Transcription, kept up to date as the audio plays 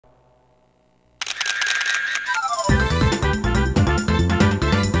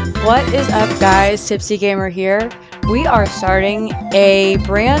What is up, guys? Tipsy Gamer here. We are starting a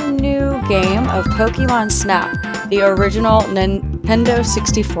brand new game of Pokemon Snap, the original Nintendo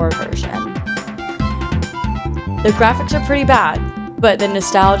 64 version. The graphics are pretty bad, but the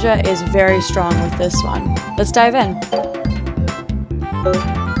nostalgia is very strong with this one. Let's dive in.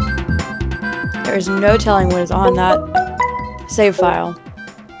 There's no telling what is on that save file.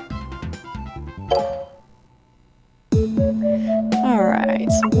 Alright,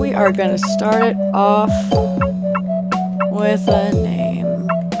 we are going to start it off with a name.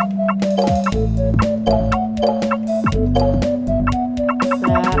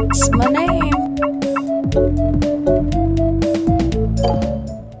 That's my name.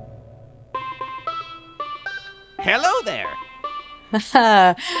 Hello there!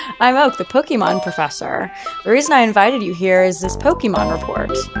 I'm Oak, the Pokemon professor. The reason I invited you here is this Pokemon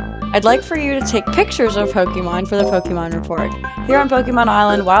report. I'd like for you to take pictures of Pokemon for the Pokemon report. Here on Pokemon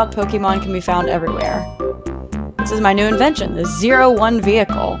Island, wild Pokemon can be found everywhere. This is my new invention, the 01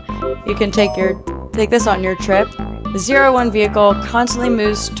 vehicle. You can take this on your trip. The 01 vehicle constantly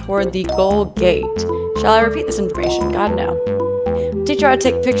moves toward the goal gate. Shall I repeat this information? God, no. Teach you how to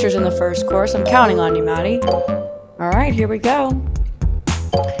take pictures in the first course. I'm counting on you, Maddie. Alright, here we go.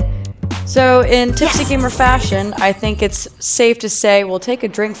 So, in Tipsy Gamer fashion, I think it's safe to say we'll take a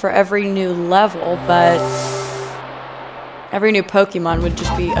drink for every new level, but every new Pokemon would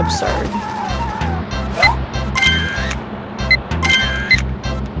just be absurd.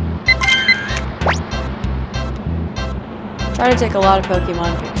 Try to take a lot of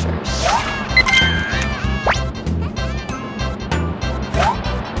Pokemon pictures.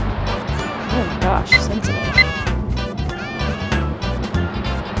 Oh gosh, sensitive.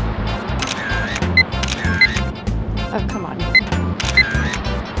 Oh, come on.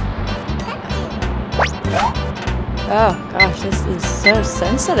 Oh, gosh, this is so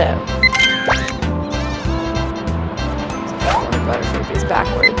sensitive. Butterfree is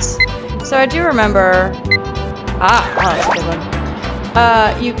backwards. So I do remember... oh, that's a good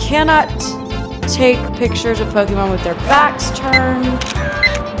one. You cannot take pictures of Pokemon with their backs turned.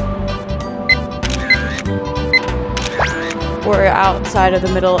 Or outside of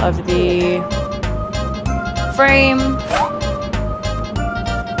the middle of the... frame.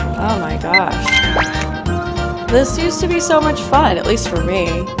 Oh my gosh. This used to be so much fun, at least for me.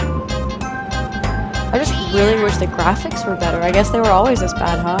 I just really wish the graphics were better. I guess they were always this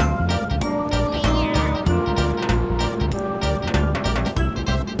bad, huh?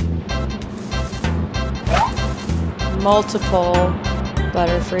 Multiple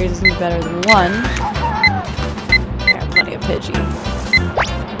Butterfrees isn't better than one. I got plenty of Pidgey.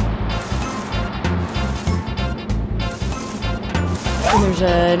 And there's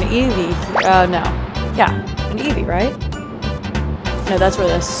an Eevee. No. Yeah, an Eevee, right? No, that's where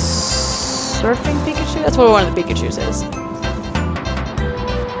the surfing Pikachu? That's what one of the Pikachus is.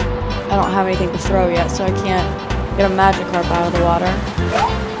 I don't have anything to throw yet, so I can't get a Magikarp out of the water.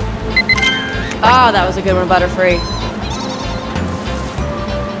 Ah, that was a good one, Butterfree.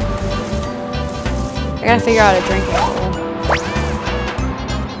 I gotta figure out a drinking hole.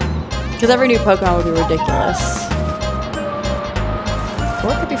 Because every new Pokemon would be ridiculous. Or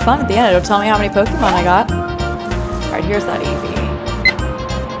it could be fun at the end. It'll tell me how many Pokemon I got. Alright, here's that Eevee.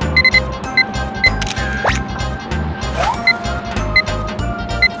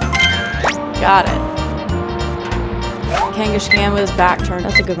 Got it. Kangaskhan with his back turned.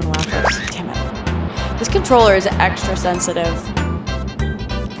 That's a good one, Lapras. Damn it. This controller is extra sensitive.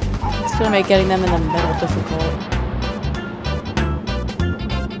 It's gonna make getting them in the middle difficult.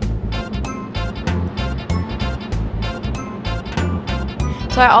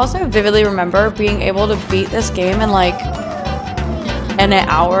 So I also vividly remember being able to beat this game in like an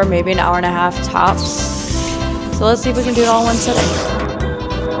hour, maybe an hour and a half tops. So let's see if we can do it all in one sitting.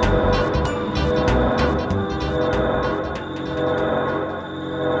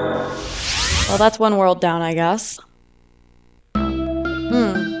 Well, that's one world down, I guess.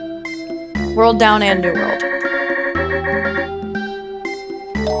 World down and new world.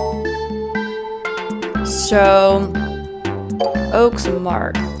 So... Oak's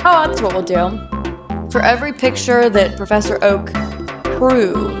mark. Oh, that's what we'll do. For every picture that Professor Oak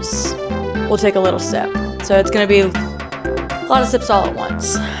proves, we'll take a little sip. So it's going to be a lot of sips all at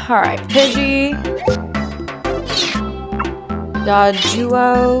once. Alright, Pidgey.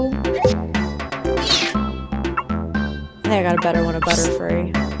 Doduo. I think I got a better one, a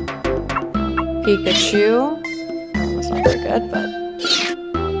Butterfree. Pikachu. That's not very good, but...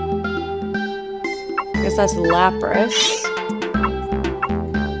 I guess that's Lapras.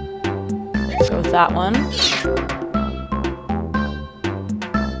 Go with that one.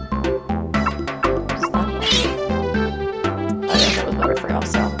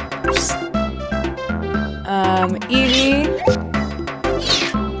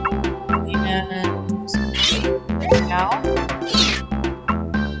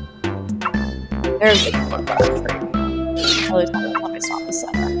 There's a book tree. At least let me stop the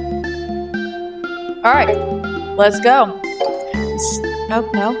center. Alright, let's go. Oh,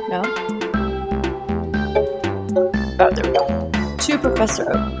 no. Oh, there we go. To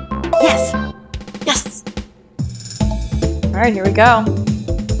Professor Oak. Yes! Yes! Alright, here we go.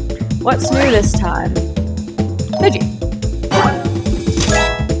 What's new this time? Pidgey.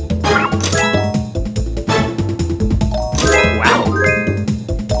 Wow!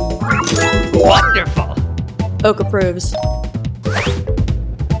 Wonderful! Oak approves.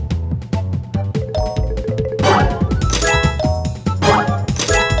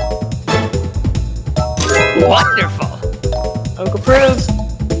 Wonderful! Oak approves.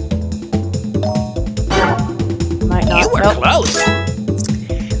 Might not. You were close.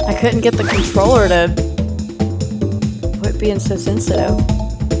 I couldn't get the controller to quit being so sensitive.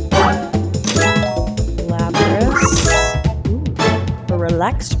 Lapras. Ooh, a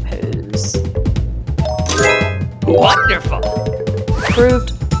relaxed pose. Wonderful!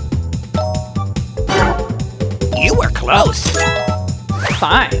 Approved. You were close.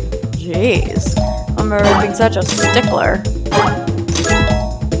 Fine. Jeez. I'm being such a stickler.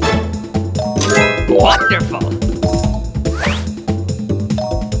 Wonderful!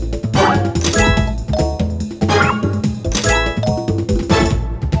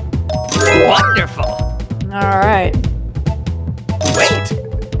 Wonderful! Alright. Wait!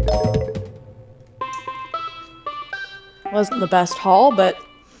 Wasn't the best haul, but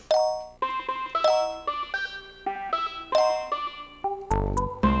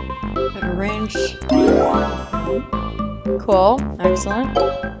better range. Cool. Excellent.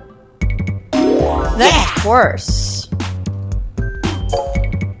 Then, of course.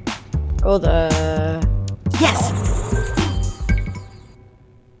 Oh, the... Yes!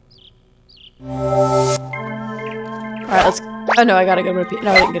 Alright, let's... Oh, no, I gotta go repeat.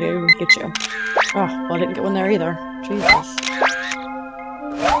 No, I didn't get a Pikachu. Oh, well, I didn't get one there either. Jesus.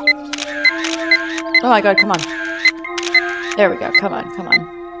 Oh my god, come on. There we go. Come on.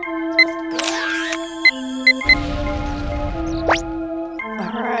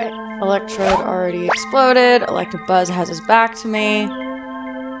 Alright. Electrode already exploded. Electabuzz has his back to me.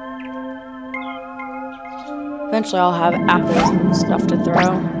 Eventually I'll have apples and stuff to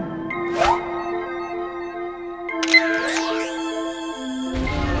throw.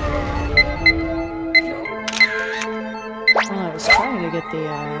 I was trying to get the,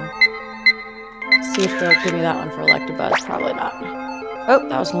 see if they'll give me that one for Electabuzz. Probably not. Oh,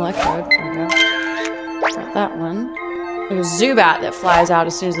 that was an Electrode. There we go. Got that one. There's a Zubat that flies out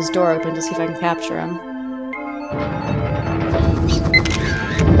as soon as this door opens to see if I can capture him.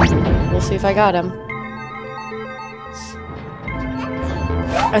 We'll see if I got him.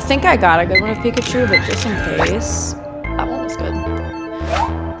 I think I got a good one with Pikachu, but just in case. That one was good.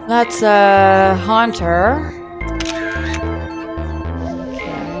 That's a Haunter.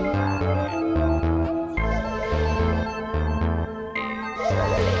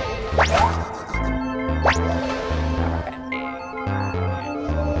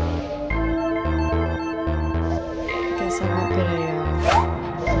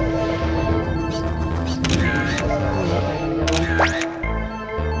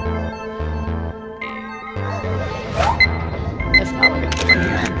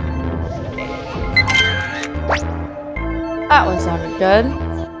 That one sounded good.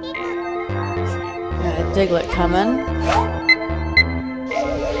 Got a Diglett coming.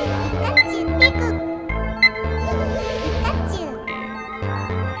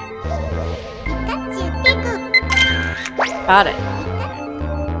 Got it.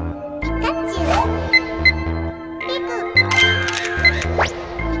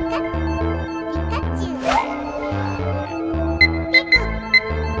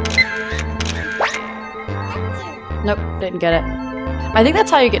 Nope, didn't get it. I think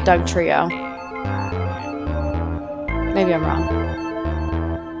that's how you get Dugtrio. Maybe I'm wrong.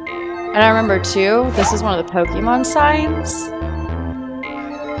 And I remember too, this is one of the Pokemon signs.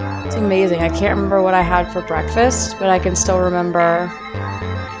 It's amazing. I can't remember what I had for breakfast, but I can still remember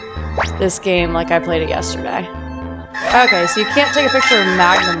this game like I played it yesterday. Okay, so you can't take a picture of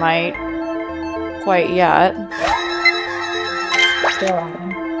Magnemite quite yet.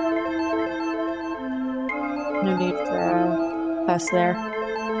 No need for us there.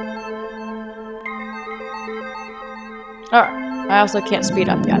 Alright, I also can't speed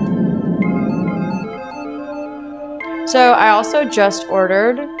up yet. So I also just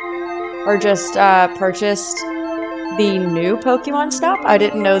ordered, or just purchased the new Pokemon Snap. I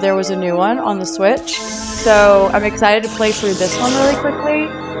didn't know there was a new one on the Switch. So I'm excited to play through this one really quickly,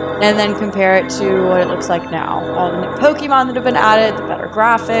 and then compare it to what it looks like now. All the new Pokemon that have been added, the better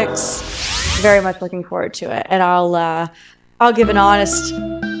graphics, very much looking forward to it, and I'll give an honest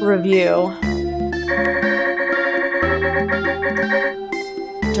review.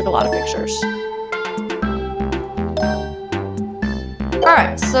 Took a lot of pictures.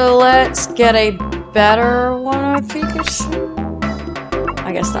 Alright, so let's get a better one, I think.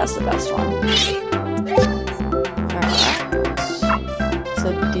 I guess that's the best one. Alright. It's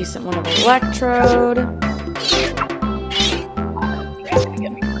a decent one of electrode.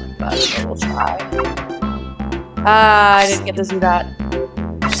 We'll try. I didn't get to do that.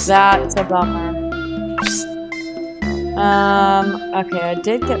 That's a bummer. Okay, I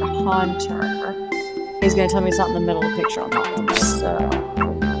did get Haunter. He's gonna tell me something in the middle of the picture on that one, so...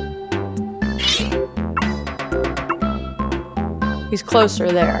 He's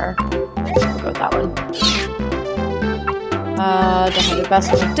closer there. We'll go with that one. Don't have the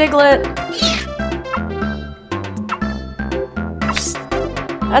best one with Diglett.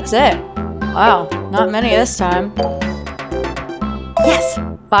 That's it. Wow, not many this time. Yes!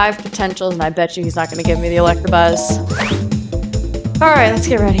 5 potentials, and I bet you he's not gonna give me the Electabuzz. Alright, let's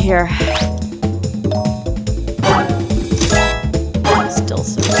get ready here. Still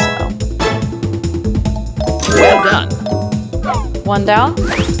so slow. Well done. One down.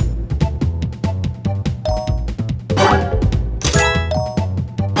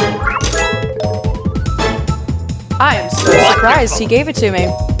 I am so surprised he gave it to me.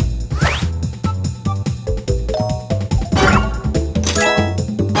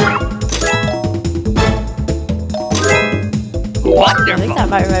 Wonderful. I think that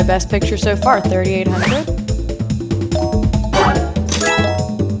might be my best picture so far, 3,800.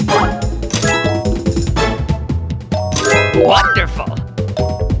 Wonderful.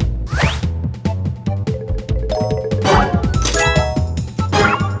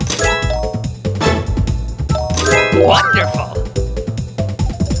 Wonderful.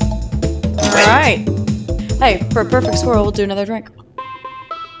 Alright. Hey, for a perfect score, we'll do another drink.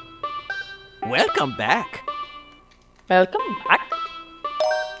 Welcome back. Welcome back.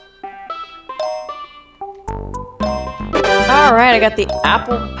 Alright, I got the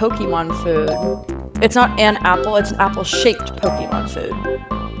apple Pokemon food. It's not an apple, it's an apple-shaped Pokemon food.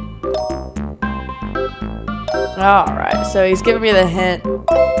 Alright, so he's giving me the hint.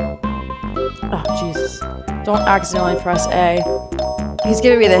 Oh, Jesus. Don't accidentally press A. He's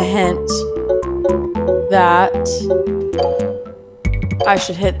giving me the hint that I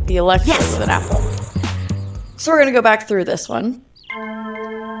should hit the electrode with an apple. So we're gonna go back through this one.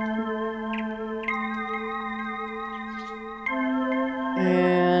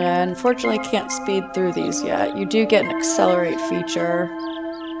 And unfortunately can't speed through these yet. You do get an accelerate feature,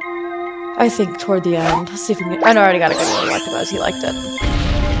 I think, toward the end. Let's see if we can get... I know I already got a good one with Electabuzz. He liked it.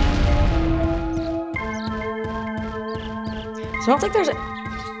 So I don't think there's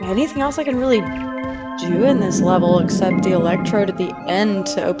anything else I can really do in this level except the electrode at the end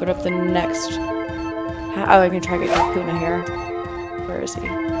to open up the next... Oh, I can try to get Kakuna here. Where is he?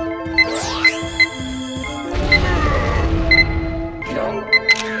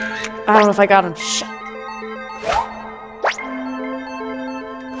 I don't know if I got him. Shit.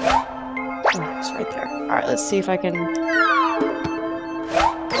 Oh, it's right there. Alright, let's see if I can...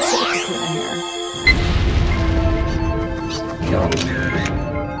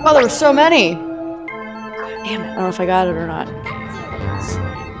 Oh, there were so many! Damn it, I don't know if I got it or not.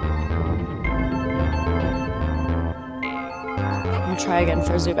 I'll try again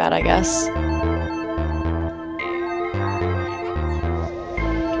for Zubat, I guess.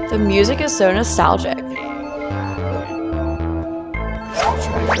 The music is so nostalgic. So I'll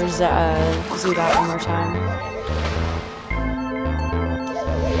try for Zubat one more time.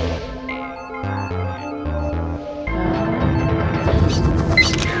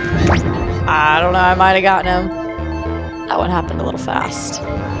 I don't know, I might have gotten him. That one happened a little fast.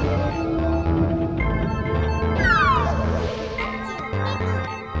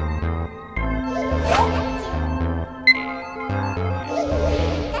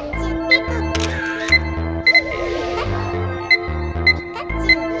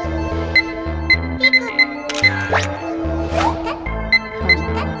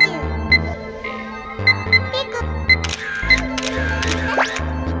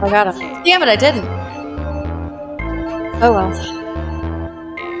 I got him. Damn it, I didn't. Oh well.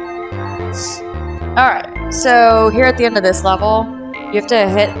 Alright, so here at the end of this level, you have to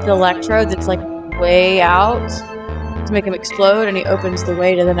hit the electrode that's like way out to make him explode, and he opens the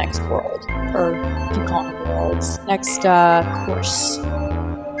way to the next world. Or, you can call it worlds. Next, course.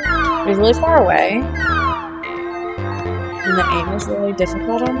 He's really far away. And the aim is really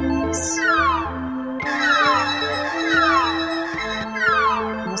difficult on this.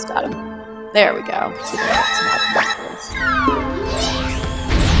 Almost got him. There we go.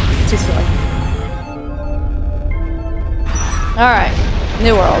 Too silly. Alright.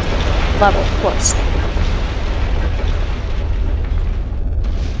 New world. Level, of course.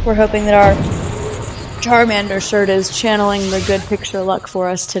 We're hoping that our Charmander shirt is channeling the good picture luck for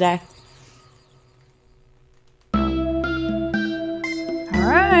us today.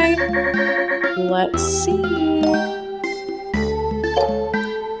 Alright. Let's see.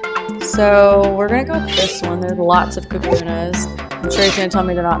 So, we're gonna go with this one. There's lots of Kakunas. I'm sure he's gonna tell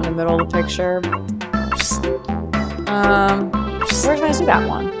me they're not in the middle of the picture. Where's my Zubat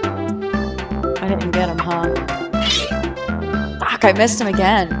one? I didn't get him, huh? Fuck, I missed him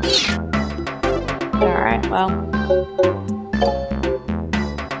again. Alright, well.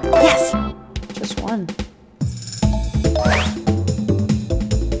 Yes! Just one.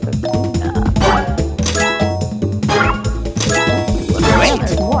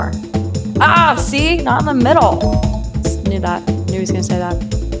 There's more. Ah, see? Not in the middle. Just knew that. Knew he was gonna say that.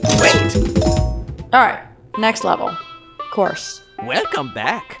 Wait! Alright, next level. Course. Welcome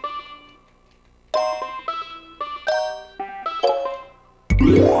back.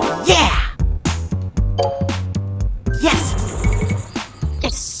 Yeah! Yes!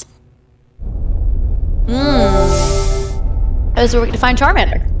 Yes! This is where we can find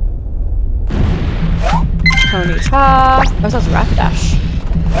Charmander. Ponyta. Oh, that's Rapidash.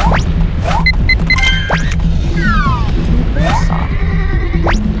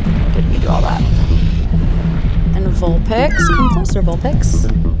 Didn't need to do all that. And Vulpix. Come closer, Vulpix.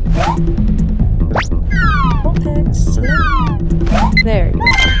 Vulpix. There you go.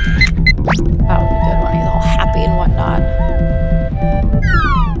 That would be a good one. He's all happy and whatnot.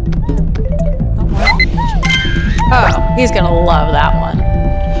 Oh, he's gonna love that one.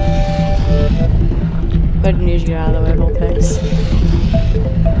 But I need you to get out of the way, Vulpix.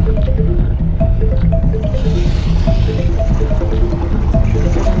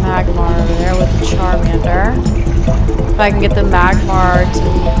 There's a Magmar over there with the Charmander. If I can get the Magmar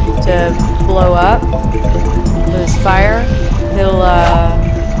to blow up with his fire, he'll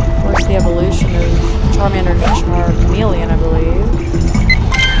force the evolution of Charmander to Charmeleon, I believe.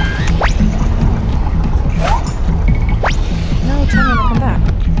 No, Charmander, come back.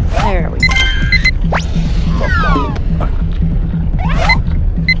 There we go.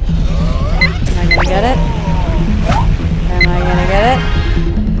 Am I gonna get it? Am I gonna get it?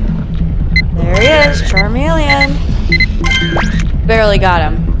 There he is, Charmeleon. Barely got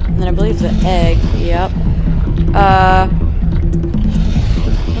him. And then I believe the egg. Yep.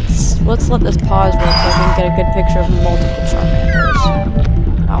 Let's let this pause real quick and get a good picture of multiple Charmanders.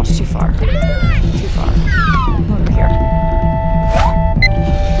 Oh, it's too far. Too far. Over here.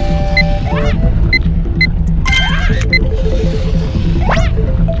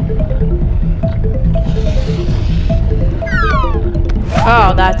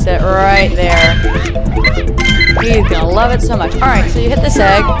 Oh, that's it right there. He's gonna love it so much. Alright, so you hit this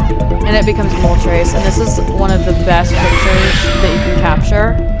egg, and it becomes Moltres, and this is one of the best pictures that you can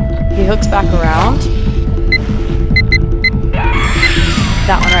capture. He hooks back around.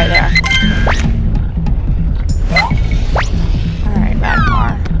 That one right there. Alright,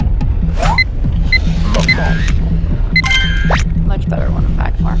 Magmar. Much better one than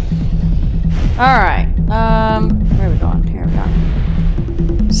Magmar. Alright, where are we going? Here we go.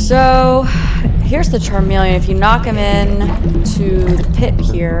 So, here's the Charmeleon. If you knock him in to the pit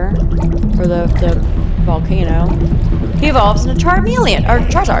here, or the volcano, he evolves into Charmeleon, or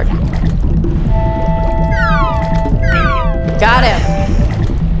Charizard. Got him!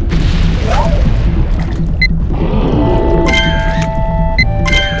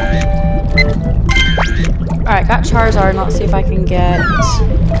 Alright, got Charizard, and let's see if I can get... I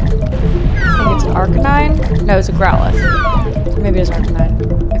think it's an Arcanine? No, it's a Growlithe. Maybe it's Arcanine.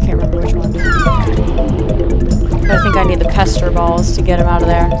 I can't remember which one. But I think I need the Pester Balls to get him out of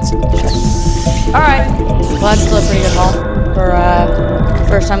there. Alright. Well, that's still a pretty good haul for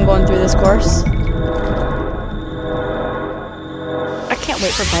first time going through this course. I can't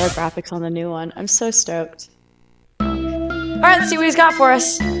wait for better graphics on the new one. I'm so stoked. Alright, let's see what he's got for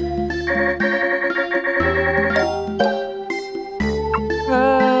us.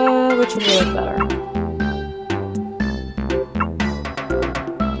 Which one do you like better?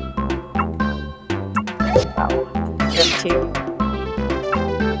 That one. 15.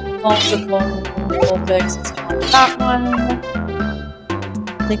 Multiple Vulpix. Let's go with that one.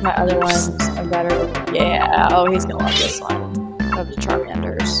 I think my other ones are better. Yeah. Oh, he's gonna love this one. Of the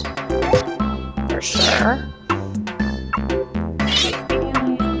Charmanders. For sure.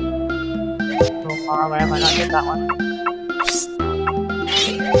 Oh, why am I not getting that one?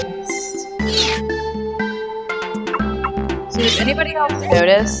 Anybody else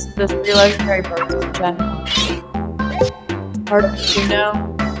notice the 3 legendary birds of Gen 1?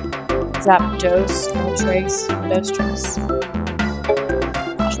 Articuno, Zapdos, Notorious, notorious.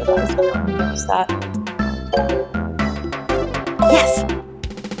 Not sure if I noticed that. Yes!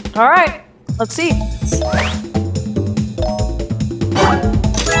 Alright, let's see.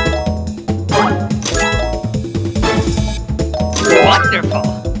 Wonderful!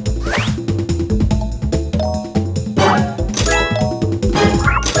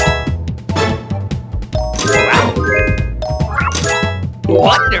 Wow!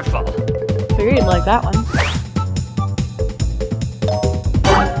 Wonderful! Figured you'd like that one.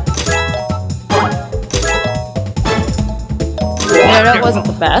 I know it wasn't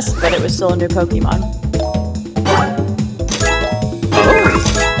the best, but it was still a new Pokemon.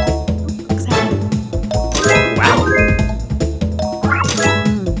 Wow!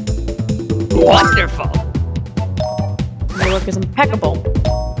 Wonderful! Your work is impeccable.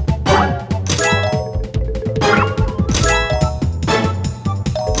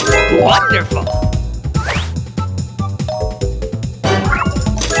 Wonderful!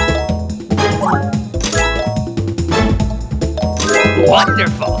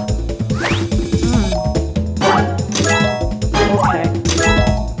 Wonderful! Okay.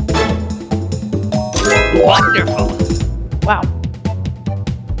 Wonderful! Wow.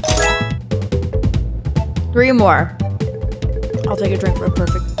 3 more. I'll take a drink for a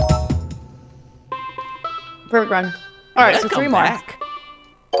perfect run. Alright, so 3 more. Back.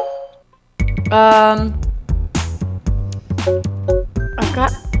 I've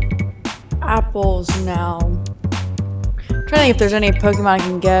got apples now. I'm trying to think if there's any Pokemon I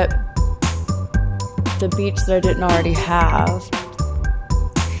can get the beach that I didn't already have.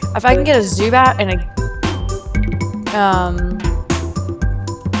 If I can get a Zubat and a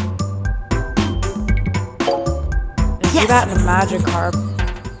Zubat and a Magikarp.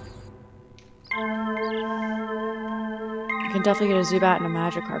 I can definitely get a Zubat and a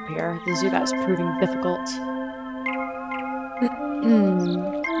Magikarp here. The Zubat's proving difficult.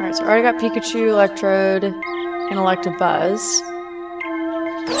 Alright, so I already got Pikachu, Electrode, and Electabuzz.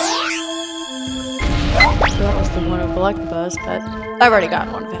 So that was the one of Electabuzz, but I've already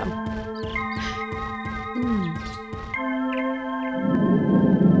gotten one of him.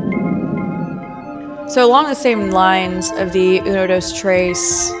 So along the same lines of the Unodos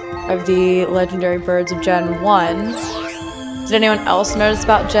trace of the legendary birds of Gen 1, did anyone else notice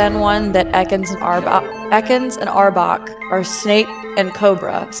about Gen 1 that Ekans and Arbok are snake and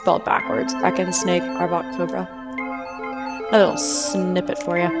cobra spelled backwards? Ekans, snake, Arbok, cobra. A little snippet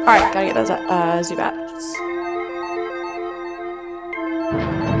for you. Alright, gotta get those Zubats.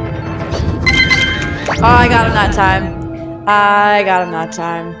 Oh, I got him that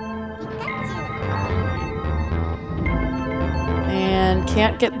time. And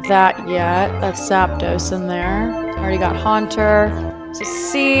can't get that yet. That's Zapdos in there. Already got Haunter. So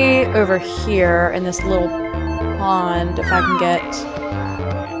see over here in this little pond if I can get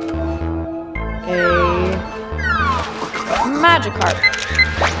a Magikarp.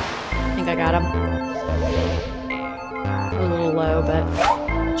 I think I got him. A little low, but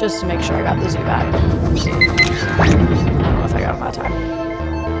just to make sure I got the Zubat. I don't know if I got him that time.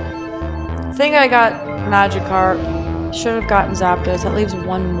 I think I got Magikarp. Should have gotten Zapdos. That leaves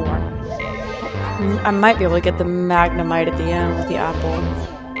 1 more. I might be able to get the Magnemite at the end with the apple.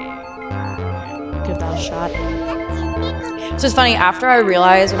 Give that a shot. So it's funny, after I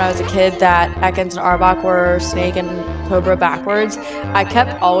realized when I was a kid that Ekans and Arbok were snake and cobra backwards, I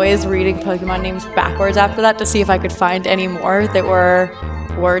kept always reading Pokemon names backwards after that to see if I could find any more that were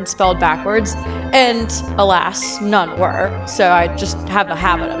words spelled backwards. And alas, none were. So I just have a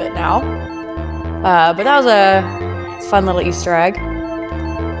habit of it now. But that was a fun little Easter egg.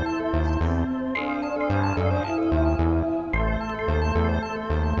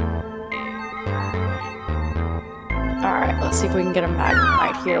 Alright, let's see if we can get a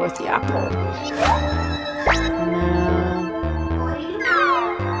Magnemite here with the apple.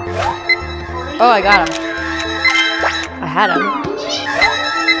 Oh, I got him. I had him.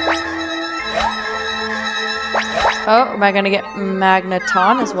 Oh, am I gonna get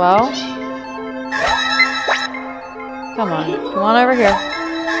Magneton as well? Come on over here.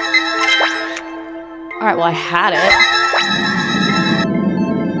 Alright, well I had it.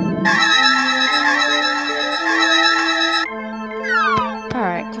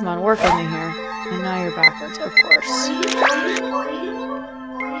 Alright, come on, work with me here. And now you're backwards, of course.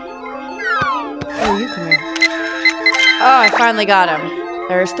 Oh, you come here. Oh, I finally got him.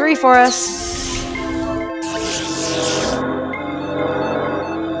 There's 3 for us.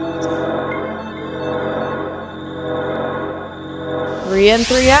 3 in,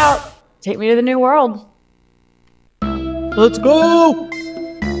 3 out. Take me to the new world. Let's go!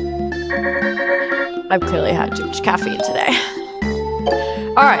 I've clearly had too much caffeine today.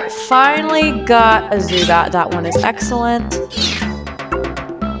 Alright, finally got a Zubat. That one is excellent.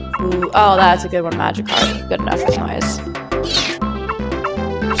 Ooh, oh, that's a good one, Magikarp. Good enough anyways.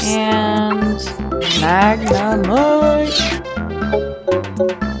 And Magnemite.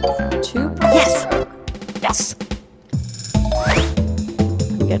 2 Yes! Yes!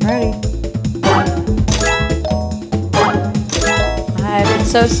 I'm getting ready. I've been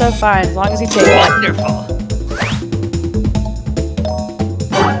so fine, as long as you take it. Wonderful.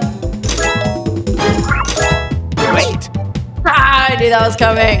 Wait. Ah, I knew that was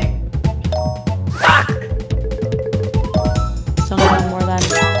coming. Ah. Still need one more then.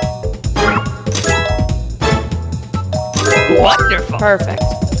 Wonderful. Perfect.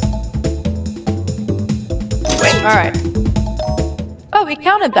 Wait. Alright. Oh, he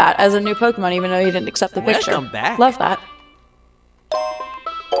counted that as a new Pokemon even though he didn't accept the picture. Welcome back. Love that.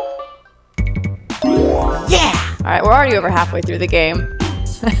 Yeah. Alright, we're already over halfway through the game.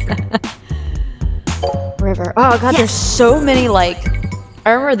 River. Oh god, there's so many like...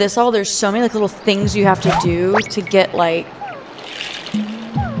 I remember this all, there's so many like little things you have to do to get like...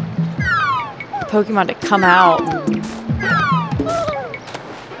 Pokemon to come out.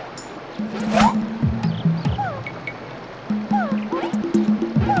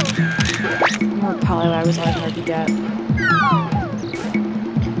 Poliwag was always hard to get.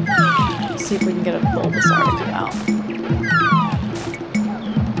 Let's see if we can get a Bulbasaur to come out.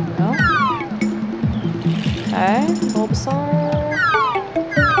 No? Okay, Bulbasaur.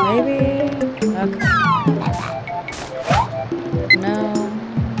 Maybe? Okay. No.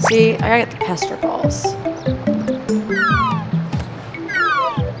 See, I gotta get the Pester Balls.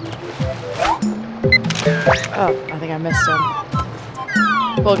 Oh, I think I missed him.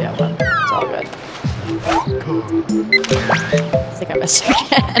 We'll get one. It's all good. I think I missed it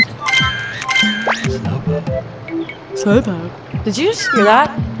again. Slowpoke. Did you just hear that?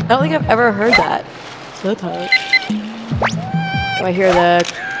 I don't think I've ever heard that. Slowpoke. Oh, I hear the...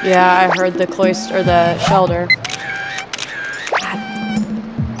 Yeah, I heard the cloister, or the shelter.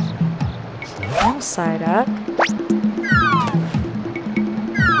 I'll side up.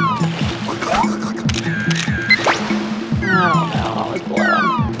 I don't know. I was below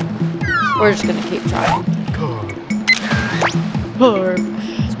him. We're just gonna keep trying.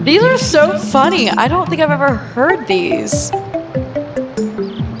 These are so funny. I don't think I've ever heard these.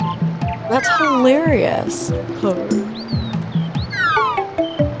 That's hilarious.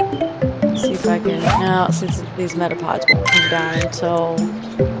 Let's see if I can... No, since these Metapods won't come down until...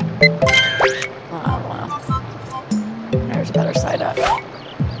 I don't know. There's a better side up.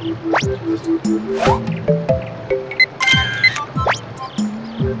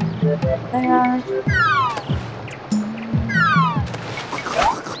 There.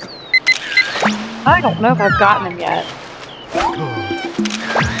 I don't know if I've gotten him yet.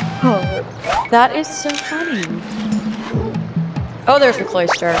 Oh, that is so funny. Oh, there's the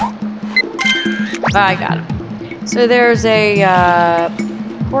cloister. I got him. So there's a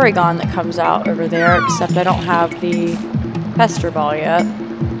Porygon that comes out over there, except I don't have the Pester Ball yet.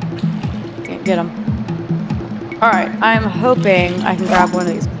 Can't get him. Alright, I'm hoping I can grab one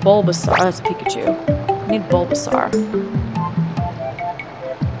of these Bulbasaur. Oh, that's Pikachu. I need Bulbasaur.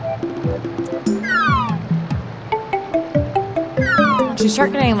 Once you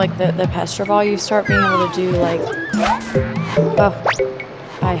start getting like the Pester Ball, you start being able to do like... Oh,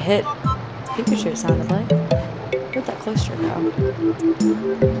 I hit Pikachu, it sounded like. Where'd that cloister go?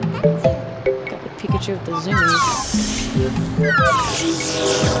 Got the Pikachu with the zoomies.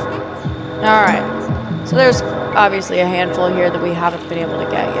 Alright. So there's obviously a handful here that we haven't been able to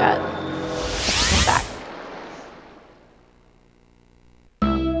get yet. Come back.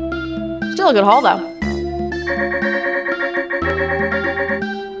 Still a good haul though.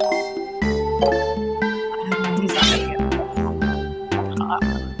 He's not gonna get it.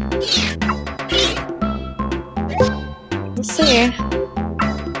 Let's see.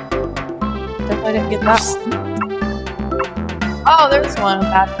 Definitely didn't get that one. Oh, there's one.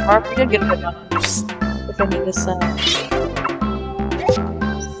 Magikarp. We did get a good one. If I need this, oak.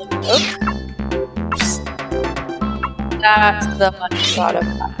 That's the money shot of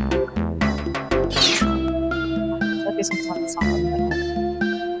that. That'd be some fun song.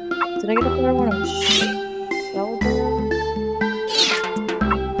 Did I get a better one of Shelter?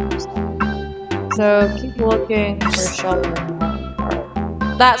 So keep looking for Shelter.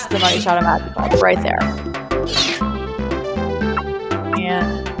 That's the money shot of Magikarp right there.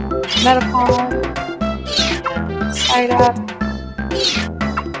 And Metapod. Side up.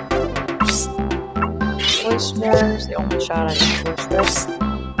 Oysters, the only shot I can oysters.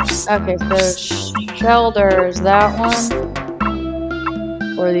 Okay, so Shelter's that one.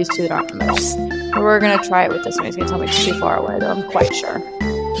 Or these two that aren't in the middle. But we're gonna try it with this one. He's gonna tell me it's too far away, though I'm quite sure.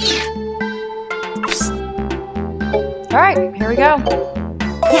 Alright, here we go.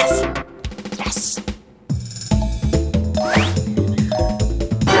 Yes! Yes!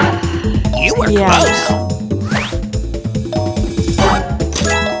 You were close.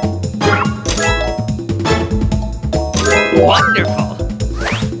 Wonderful.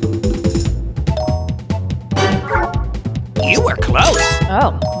 You were close.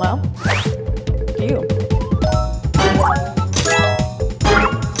 Oh, well. You.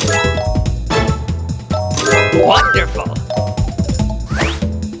 Wonderful.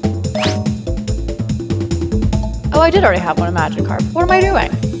 Oh, I did already have one, a magic carp. What am I doing?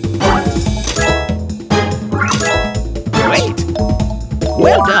 Great.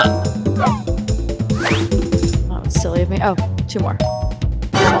 Well done. Oh, it's silly of me. Oh, two more.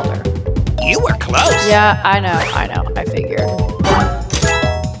 Shelter. You were close. Yeah, I know. I figured.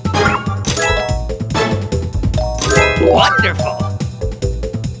 Wonderful.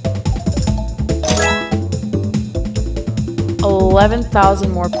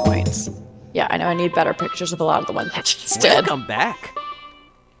 11,000 more points. Yeah, I know I need better pictures of a lot of the ones I just did. Welcome back.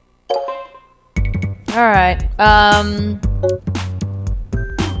 Alright,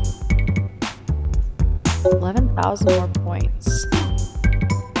 11,000 more points.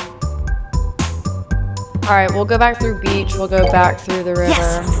 Alright, we'll go back through beach, we'll go back through the river.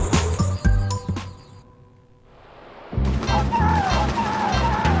 Yes.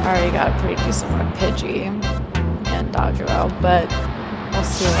 Already got a pretty decent one of Pidgey and Dodgero, but we'll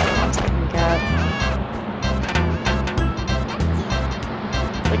see what other ones I can get.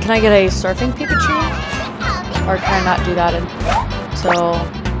 Like, can I get a surfing Pikachu? Or can I not do that until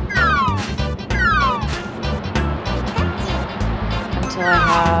I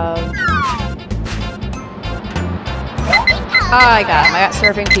have... Ah, I got him. I got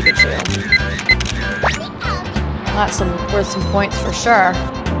surfing Pikachu. That's worth some points for sure.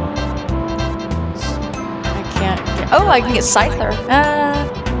 I can't get... Oh, I can get Scyther.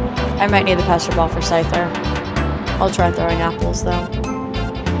 I might need the Pester Ball for Scyther. I'll try throwing apples, though.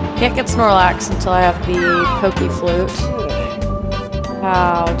 Can't get Snorlax until I have the Poke Flute.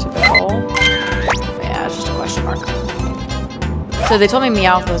 How to go? Yeah, it's just a question mark. So they told me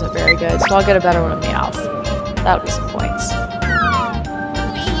Meowth wasn't very good, so I'll get a better one of Meowth. That'll be some points.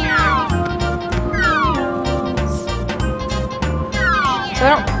 So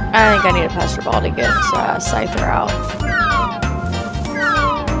I think I need a Pester Ball to get Scyther out.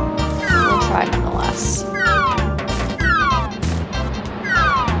 We'll try nonetheless.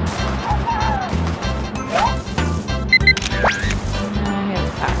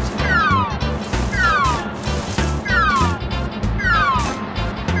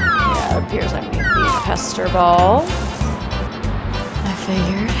 Yeah, it appears I need the Pester Ball. I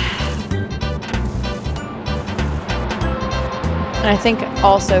figured. And I think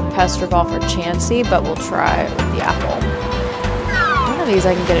also Pester Ball for Chansey, but we'll try it with the apple. One of these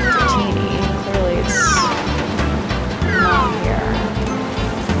I can get at Dratini. Clearly it's not here.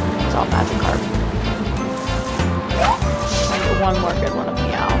 It's all Magikarp. I'll get one more good one of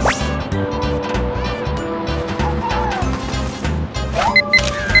Meowth.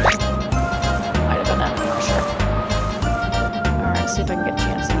 Might have been it, I'm not sure. Alright, see if I can get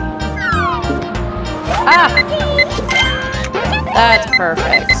Chansey. Ah! That's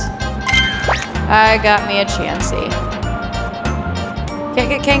perfect. I got me a Chansey. Can't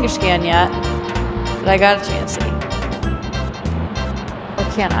get Kangaskhan yet, but I got a Chansey. Or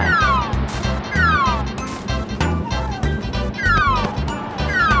can I?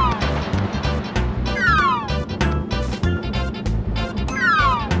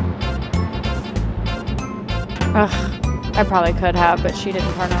 Ugh, I probably could have, but she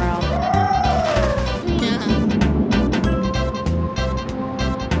didn't turn around.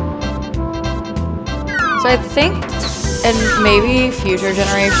 So I think, and maybe future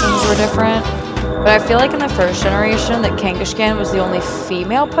generations were different, but I feel like in the first generation that Kangaskhan was the only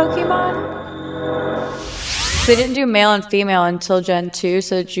female Pokemon. So they didn't do male and female until Gen 2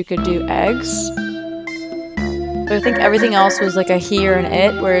 so that you could do eggs. But I think everything else was like a he or an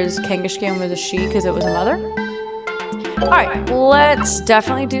it, whereas Kangaskhan was a she because it was a mother. Alright, let's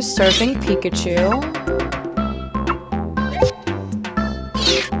definitely do Surfing Pikachu.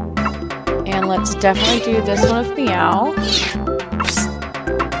 And let's definitely do this one of Meow.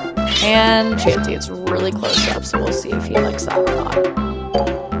 And Chansey, it's really close up, so we'll see if he likes that or not.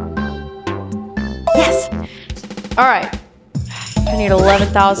 Yes! Alright. I need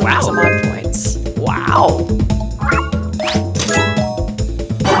 11,000 Wow. some odd points. Wow.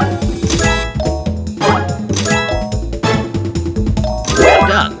 Well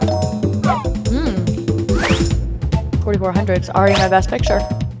done. 4,400 is already my best picture.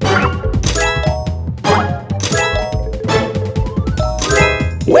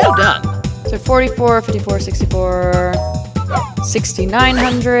 Well done. So 44, 54, 64,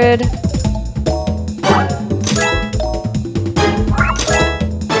 6,900.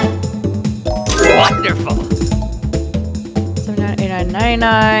 Wonderful.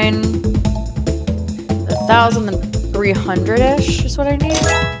 79,8999. 1,300-ish is what I need.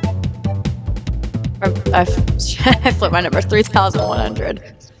 I flipped my number. 3,100.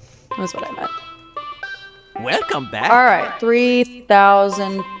 That's what I meant. Welcome back. All right,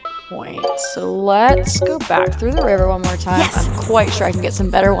 3,000 points. So let's go back through the river one more time. Yes. I'm quite sure I can get some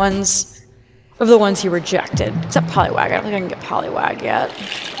better ones of the ones he rejected. Except Poliwag. I don't think I can get Poliwag yet.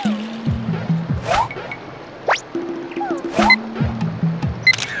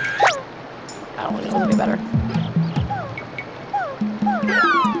 I don't think it'll be better.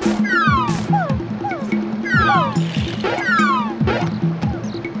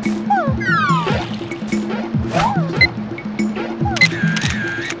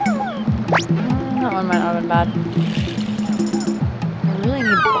 That one might not have been bad. I really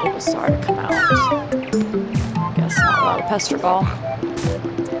need Bulbasaur to come out. Guess not without a Pester Ball.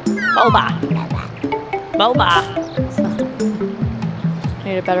 Bulba! Bulba! I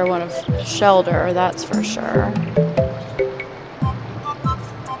need a better one of Shelter, that's for sure.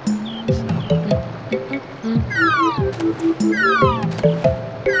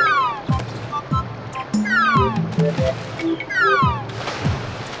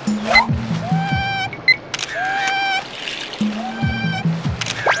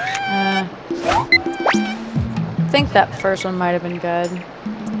 I think that first one might have been good.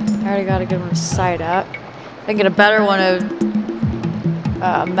 I already got a good one of Psyduck. I can get a better one of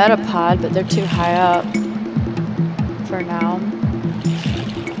Metapod, but they're too high up for now.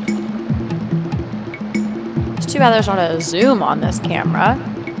 It's too bad there's not a zoom on this camera.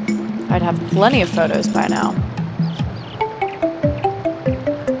 I'd have plenty of photos by now.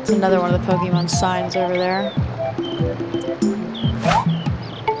 It's another one of the Pokemon signs over there.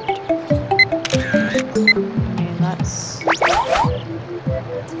 I mean, that's...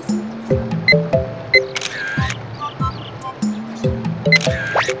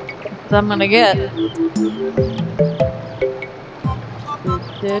 what I'm gonna get.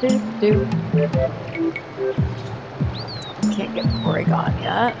 Can't get Porygon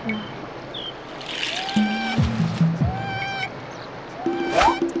yet.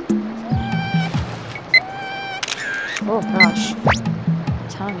 Oh gosh. I'm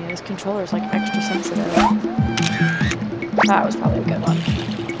telling you, this controller's like extra sensitive. That was probably a good one.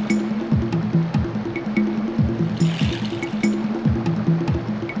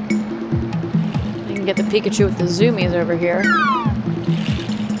 You can get the Pikachu with the zoomies over here.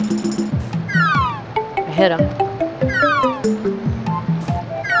 I hit him.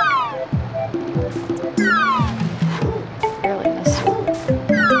 Barely missed him.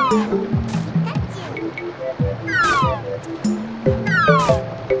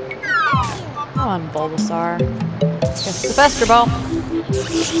 Come on, Bulbasaur. Guess the Fester Ball.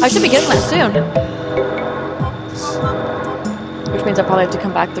 I should be getting that soon. Which means I probably have to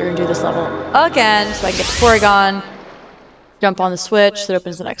come back through and do this level again so I can get the Porygon, jump on the switch that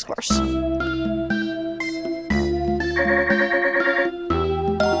opens the next course.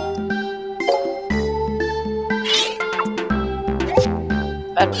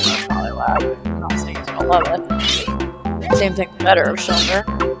 Better than Poliwag. I'm not saying he's gonna love it. Same thing, better of Shelter.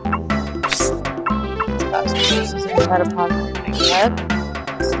 Metapod head.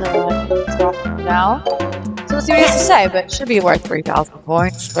 So let's drop him down. So let's see what he has to say, but it should be worth 3,000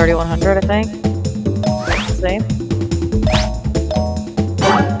 points. 3,100, I think. Let's see.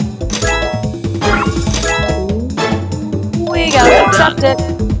 We gotta accept it.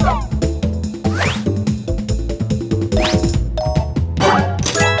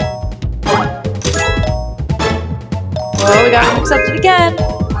 Well, we got him accepted again.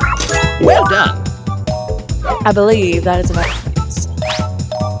 Well done. I believe that is enough.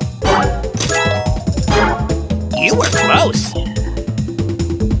 You were close.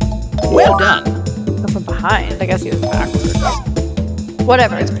 Well done. Go from behind. I guess he was backwards.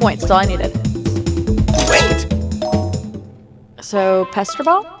 Whatever, it's points. That's all I needed. Great. So, Pester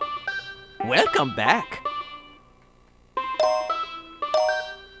Ball? Welcome back.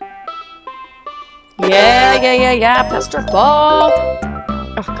 Yeah, Pester Ball!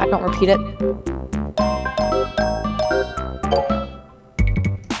 Oh god, don't repeat it.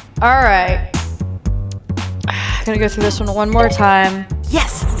 Alright. Gonna go through this one more time.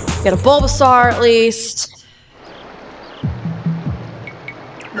 Yes. Get a Bulbasaur at least.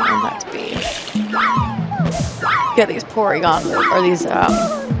 What would that be? Get these Porygon or these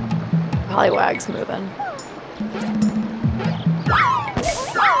Poliwags moving.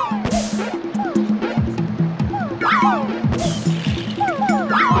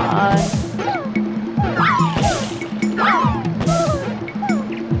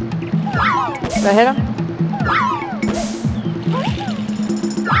 Did I hit him?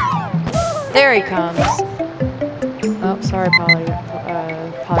 There he comes. Oh, sorry, Poliwag.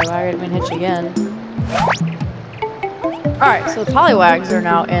 I didn't mean to hit you again. Alright, so the Poliwags are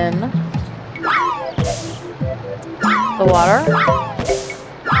now in the water.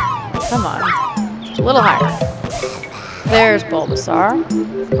 Come on. Just a little higher. There's Bulbasaur.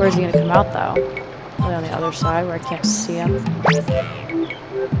 Where's he gonna come out, though? Probably on the other side where I can't see him.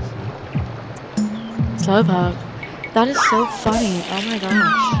 Slowpoke. That is so funny. Oh my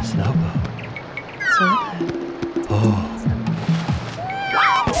gosh. Slowpoke. Slowpoke. Oh.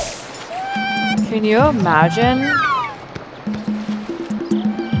 Can you imagine?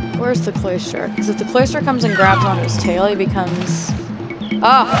 Where's the cloister? Because if the cloister comes and grabs onto his tail, he becomes...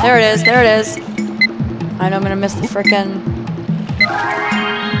 Oh, there it is. There it is. I know I'm gonna miss the frickin'...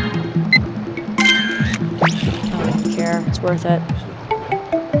 I don't care. It's worth it.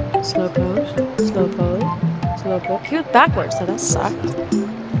 Slowpoke. Slowpoke. Slowpoke. He was backwards, so that sucked.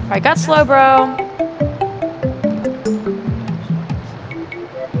 Alright, got Slowbro.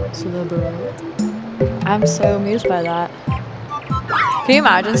 Slowbro. I'm so amused by that. Can you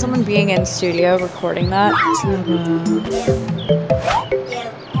imagine someone being in studio recording that? Slowbro.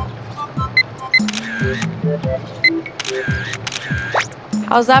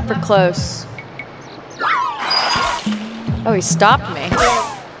 How's that for close? Oh, he stopped me.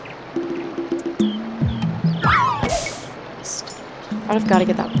 I've got to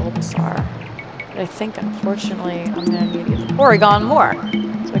get that Bulbasaur. But I think, unfortunately, I'm going to need to get the Porygon more. So I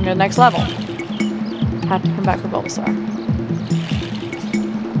can go to the next level. Have to come back for Bulbasaur.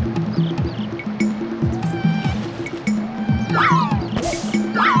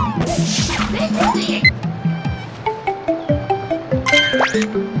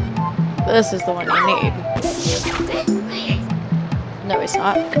 This is the one you need. No, it's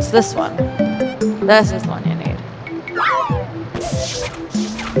not. It's this one. This is the one you need.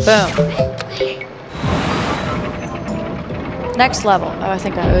 Boom. Next level. Oh, I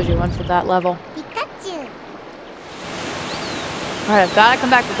think I owed you one for that level. Alright, I've got to come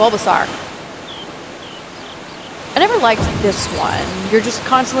back for Bulbasaur. I never liked this one. You're just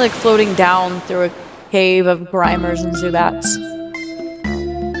constantly like, floating down through a cave of Grimers and Zubats.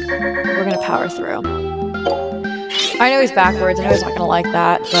 We're gonna power through. I know he's backwards. I know he's not gonna like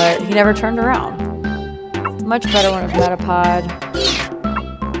that, but he never turned around. Much better one with Metapod.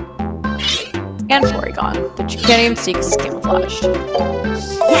 And Porygon, that you can't even see because it's camouflaged.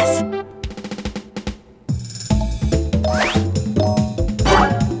 Yes.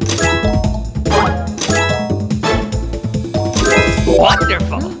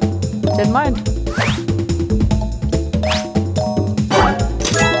 Wonderful. Didn't mind.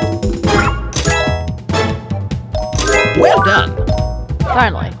 Well done.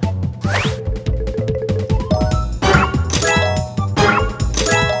 Finally.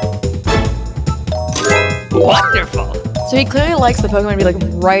 Wonderful. So he clearly likes the Pokemon to be like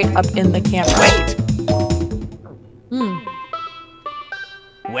right up in the camera. Wait.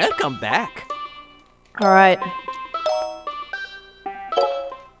 Welcome back. Alright.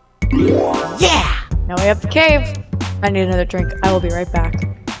 Yeah. Now we have the cave. I need another drink. I will be right back.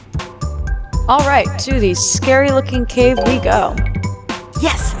 Alright, to the scary looking cave we go.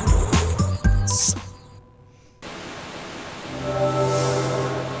 Yes.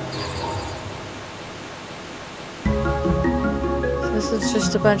 This is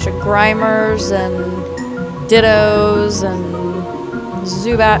just a bunch of Grimers and Dittos and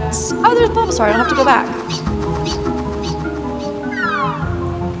Zubats. Oh, there's Bulbasaur. I don't have to go back.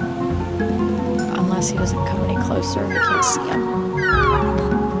 Unless he doesn't come any closer. We can't see him.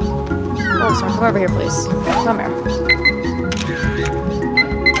 Bulbasaur, come over here, please. Come here.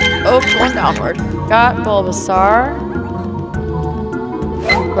 Oh, going downward. Got Bulbasaur.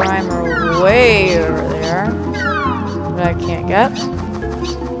 Grimer way over there. That I can't get.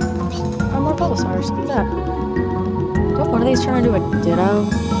 Oh, more Bulbasaurs. Look at that. Don't one of these turn into a Ditto?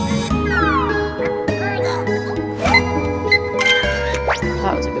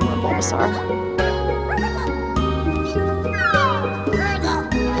 That was a good one, Bulbasaur.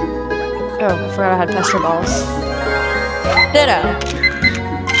 Oh, I forgot I had Pester Balls. Ditto.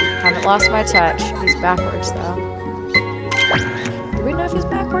 Haven't lost my touch. He's backwards though. Do we know if he's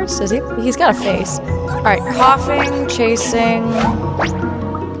backwards? Is he? He's got a face. Alright, coughing, chasing,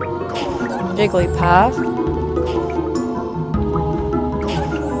 Jigglypuff.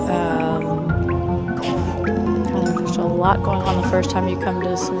 There's a lot going on the first time you come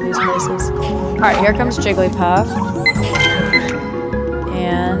to some of these places. Alright, here comes Jigglypuff.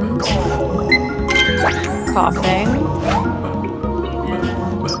 And coughing. And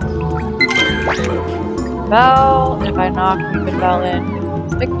bell. If I knock the bell in,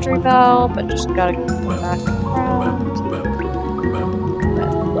 it's victory bell, but just gotta go back around.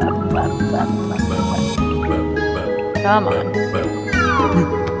 Come on.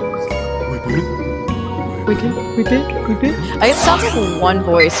 We good? I guess it sounds like one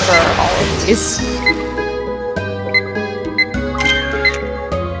voice for all of these.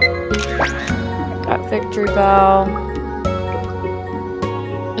 Got victory bell.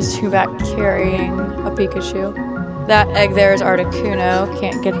 Is Zubat carrying a Pikachu? That egg there is Articuno.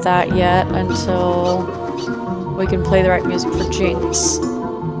 Can't get that yet until we can play the right music for Jinx.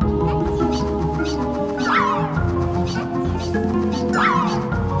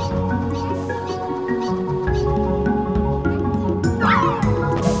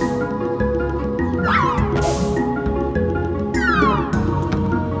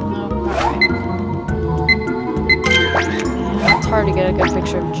 Hard to get a good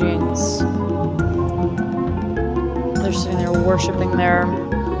picture of Jinx. They're sitting there worshipping their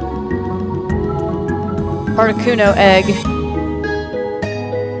Articuno egg.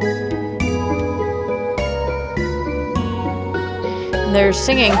 And they're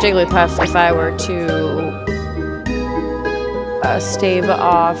singing Jigglypuff. If I were to stave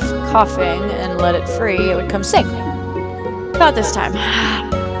off coughing and let it free, it would come sing. Not this time.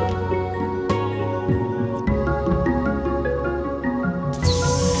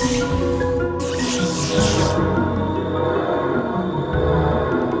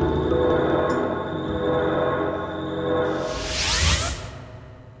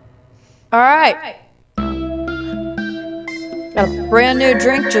 Alright. Got a brand new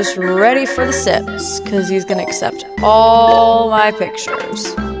drink just ready for the sips, because he's going to accept all my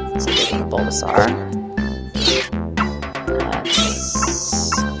pictures. Let's see what Bulbasaur.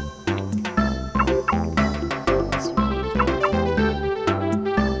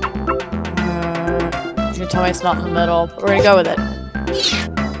 He's going to tell me it's not in the middle, but we're going to go with it.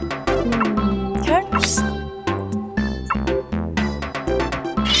 Okay.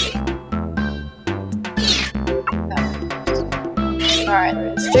 Alright,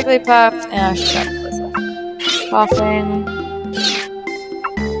 there's Jigglypuff, and I should have coughing,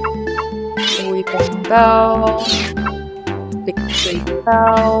 weeping bell, victory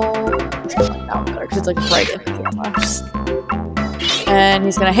bell. It's gonna like that one better because it's like right in the camera. And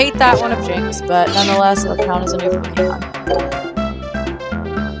he's gonna hate that one of Jinx, but nonetheless, it'll count as a new Pokemon.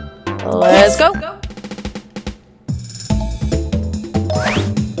 Let's go!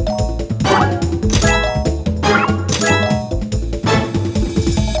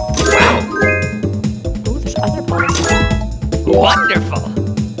 Wonderful!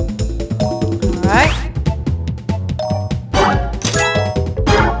 Alright.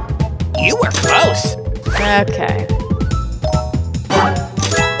 You were close! Okay.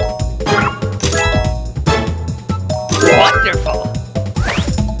 Wonderful!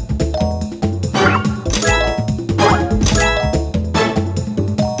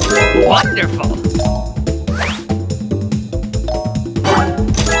 Wonderful!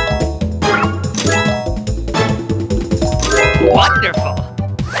 Wonderful!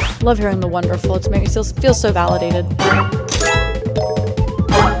 Love hearing the wonderful. It's making me feel so validated.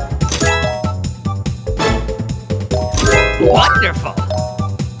 Wonderful!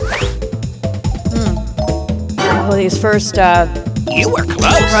 Well, these first you were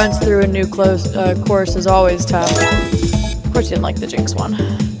close. runs through a new course is always tough. Of course, you didn't like the Jinx one.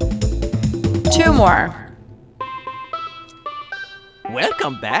 2 more.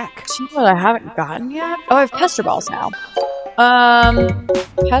 Welcome back. See what I haven't gotten yet? Oh, I have Pester Balls now.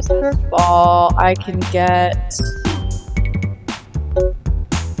 Pester Ball, I can get...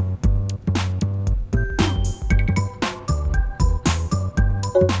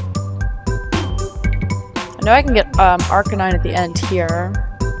 I know I can get Arcanine at the end here.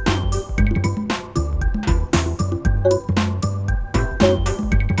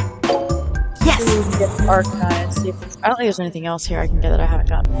 Yes! We can get Arcanine. See if I don't think there's anything else here I can get that I haven't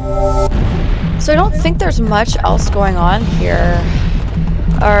gotten. So I don't think there's much else going on here.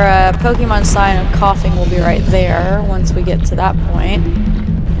 Our Pokemon sign of coughing will be right there once we get to that point.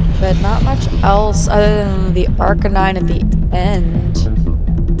 But not much else other than the Arcanine at the end.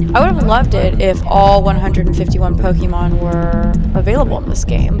 I would have loved it if all 151 Pokemon were available in this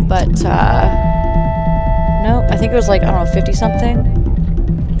game, but no, I think it was like, I don't know, 50 something.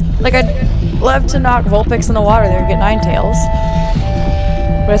 Like, I'd love to knock Vulpix in the water there and get Ninetales.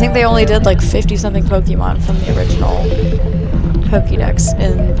 But I think they only did like 50 something Pokemon from the original Pokédex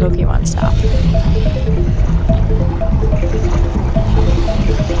in Pokemon Snap.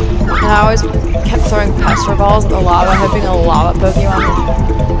 And I always kept throwing Pester Balls at the lava, hoping a lava Pokemon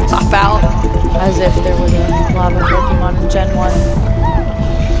would pop out, as if there was a lava Pokemon in Gen 1.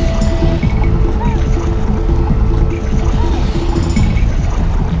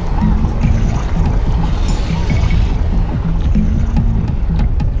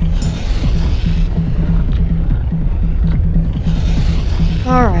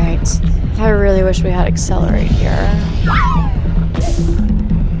 Alright. I really wish we had Accelerate here.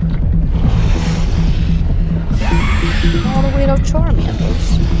 All the way to Charmanders.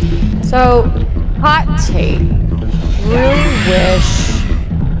 So, hot take. Really wish...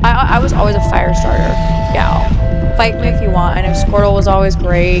 I was always a fire starter gal. Fight me if you want. I know Squirtle was always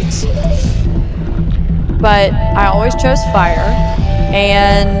great. But I always chose fire.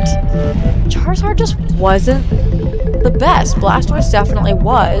 And Charizard just wasn't the best. Blastoise definitely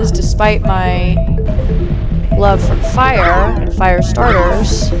was, despite my love for fire and fire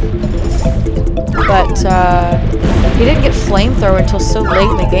starters. But he didn't get Flamethrower until so late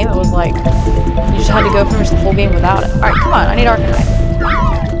in the game. It was like you just had to go finish the whole game without it. Alright, come on, I need Arcanine.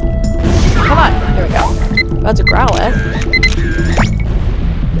 Come on, there we go. That's a Growlithe.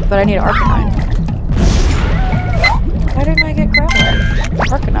 But I need Arcanine. Why didn't I get Growlithe?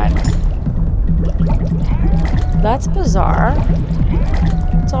 Arcanine. That's bizarre.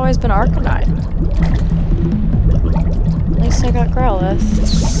 It's always been Arcanine. At least I got Growlithe.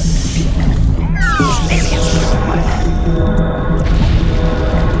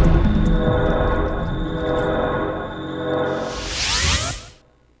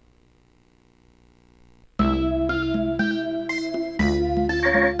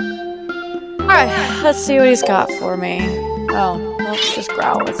 Alright, let's see what he's got for me. Oh, well, it's just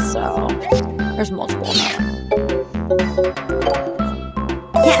Growlithe, so there's multiple now.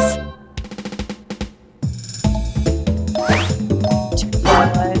 Yes!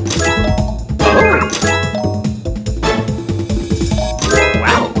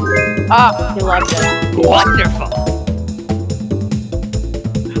 Wow! Ah, he loved it. Wonderful!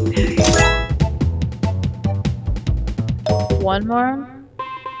 One more?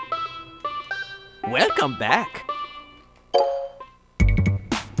 Welcome back.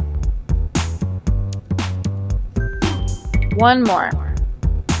 One more.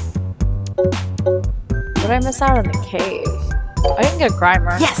 What did I miss out on the cave? I didn't get a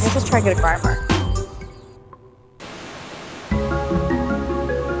Grimer. Yes! I guess let's try to get a Grimer.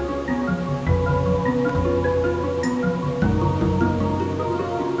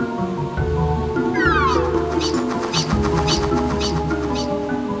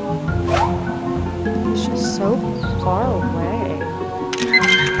 It's just so far away.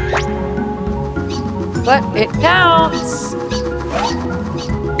 But it counts!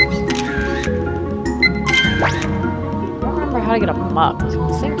 I don't remember how to get a muck. I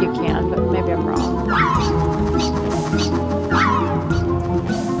think you can, but maybe I'm wrong.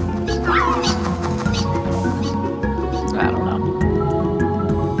 I don't know.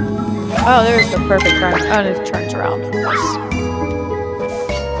 Oh, there's the perfect grind. Oh, and it turns around, of course.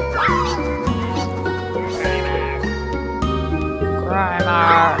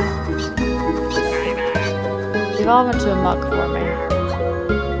 Grimer! Evolve into a muck for me.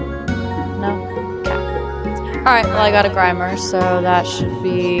 No? Okay. Alright, well I got a Grimer, so that should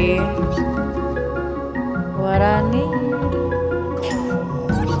be what I need.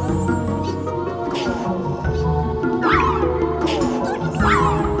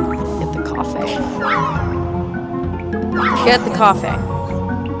 Get the coughing. Get the coughing.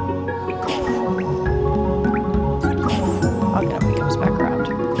 I'll get him when he comes back around.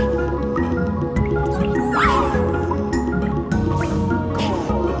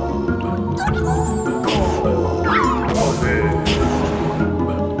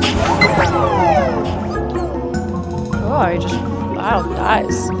 Oh, he just, wow,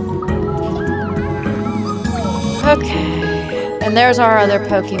 dies. Okay. And there's our other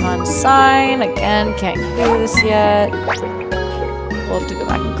Pokemon sign. Again, can't do this yet. We'll have to go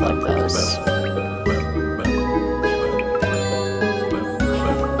back and collect those.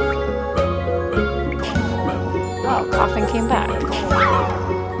 Oh, coughing came back.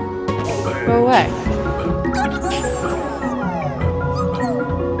 Go away.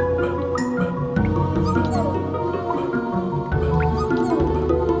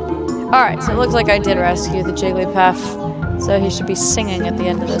 Alright, so it looks like I did rescue the Jigglypuff. So he should be singing at the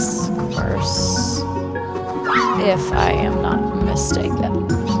end of this verse. If I am not mistaken.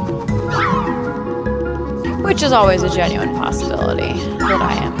 Which is always a genuine possibility that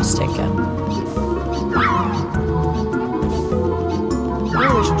I am mistaken.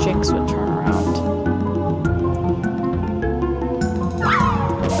 I wish Jinx would turn around.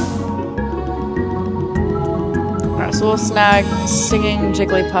 Alright, so we'll snag singing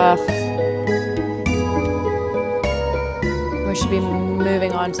Jigglypuff. We should be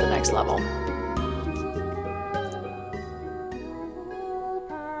moving on to the next level.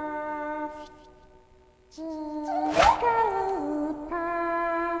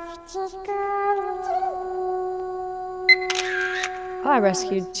 Oh, I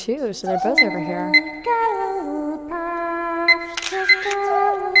rescued two, so they're both over here.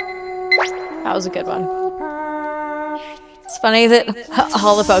 That was a good one. It's funny that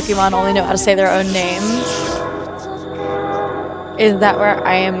all the Pokemon only know how to say their own names. Is that where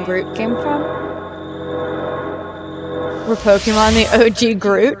I Am Groot came from? Were Pokemon the OG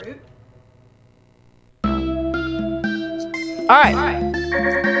Groot? Alright.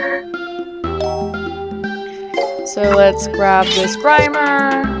 So let's grab this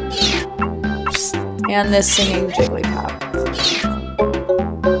Grimer and this singing Jigglypuff.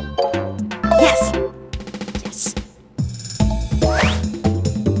 Yes! Yes.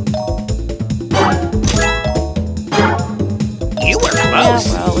 You were close!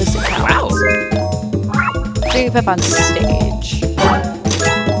 Yeah, well, at least it counts. Wow! Jigglypuff on stage.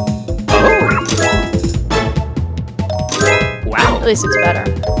 Oh! Wow! At least it's better.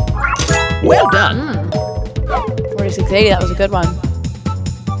 Well done! 4680, that was a good one.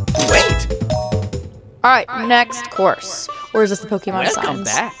 Wait! Alright, next course. Or is this the Pokemon Welcome signs?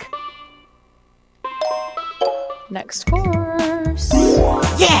 back! Next course.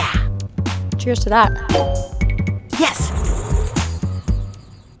 Yeah! Cheers to that. Yes!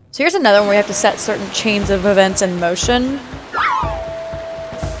 So here's another one where we have to set certain chains of events in motion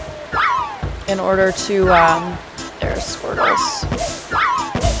in order to, there's Squirtles.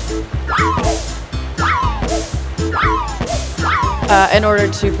 In order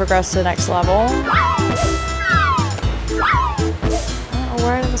to progress to the next level. I don't know,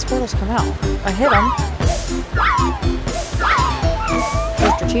 where did the Squirtles come out? I hit them.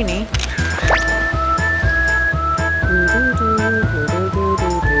 Mr. Teeny.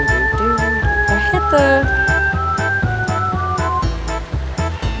 I hit the...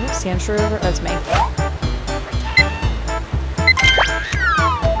 Oh, Sandshrew River? That's me.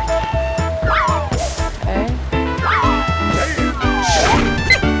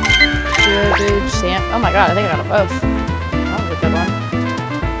 Oh my god, I think I got them both. That was a good one.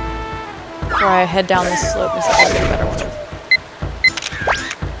 Before I head down this slope, this is a better one.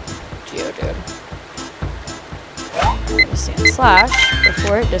 Geodude. Sand Slash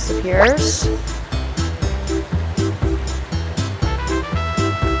before it disappears.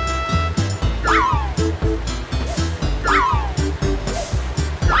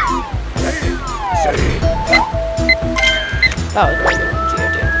 That was a really good one,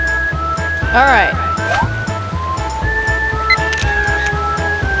 Geodude. Alright.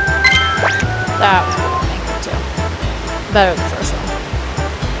 That was a good one, thank you, too. Better than the first one.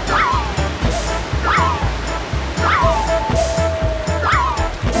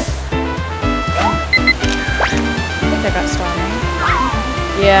 I think I got Stormy.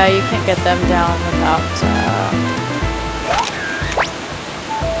 Yeah, you can't get them down without,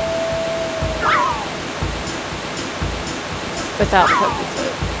 without the Poke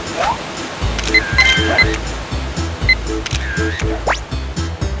Flute.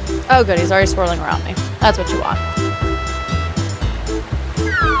 Oh good, he's already swirling around me. That's what you want. I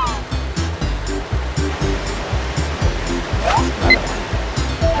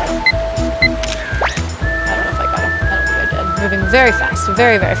don't know if I got him. I don't think I did. Moving very fast.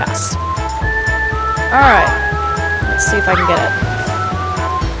 Very, very fast. Alright. Let's see if I can get it.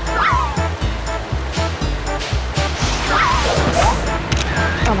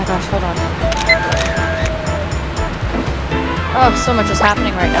 Oh my gosh, hold on. Oh, so much is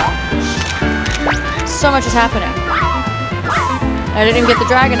happening right now. So much is happening. I didn't even get the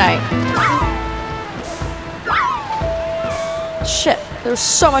Dragonite. Shit, there was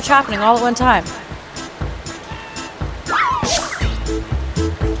so much happening all at one time.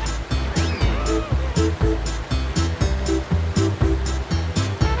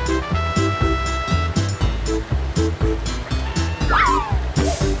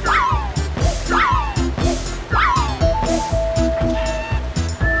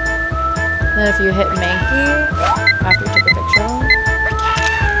 Then if you hit Mankey after you took a picture of him.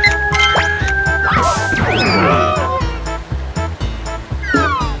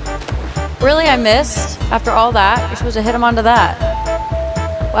 Really, I missed? After all that? You're supposed to hit him onto that.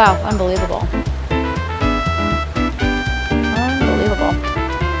 Wow, unbelievable. Unbelievable.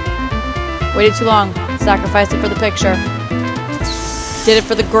 Waited too long. Sacrificed it for the picture. Did it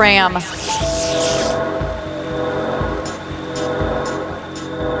for the gram.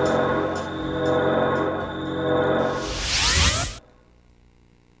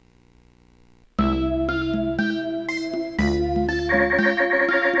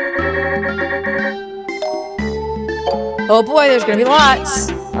 Oh boy, there's gonna be lots.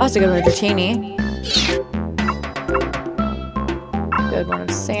 Oh, that's a good one of Dratini. Good one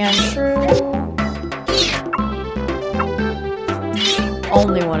of Sand Shrew.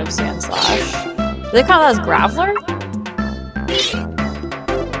 Only one of Sand Slash. Do they count that as Graveler?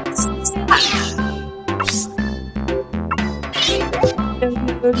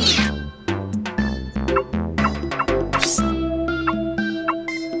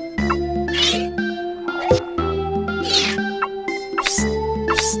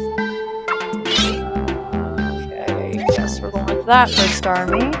 That for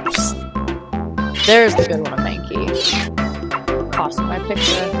Starmie. There's the good one of Mankey. Awesome, my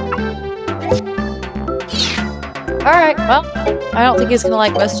picture. Alright, well, I don't think he's gonna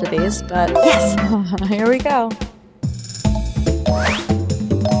like most of these, but yes, here we go.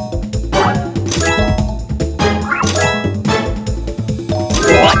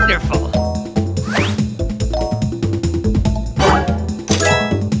 Wonderful.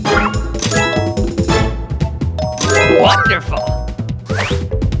 Wonderful.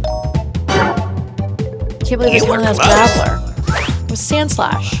 I can't believe this one has Graveler. With Sand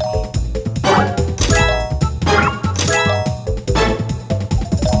Slash.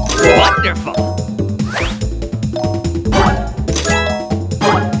 Wonderful.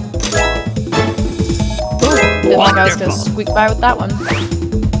 Ooh, didn't like I was gonna squeak by with that one.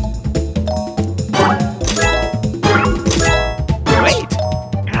 Wait.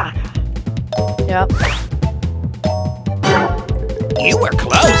 Yep. You were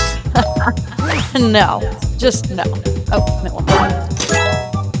close. No. Just no. Oh, no one more.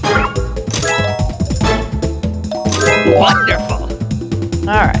 Wonderful.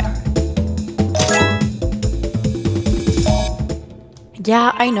 Alright.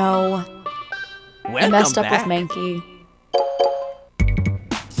 Yeah, I know. I messed up with Mankey.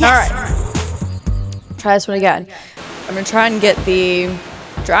 Alright. Try this one again. I'm gonna try and get the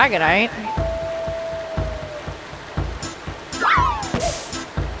Dragonite.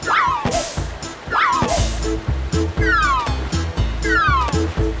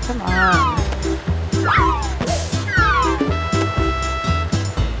 Come on.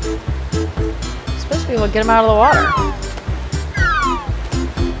 Supposed to be able to get him out of the water.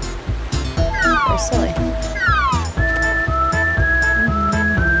 They're silly.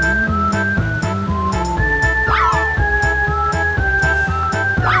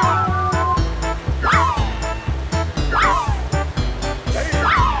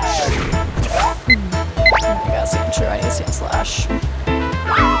 I need to Sand Slash.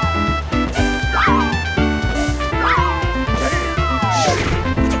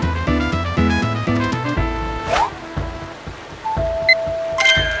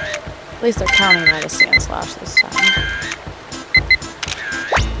 At least they're counting my Sand Slash this time.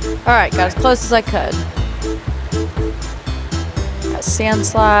 Alright, got as close as I could. Got Sand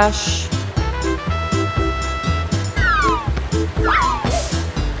Slash.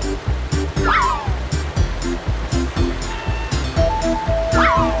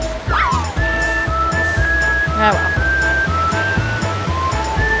 Oh well.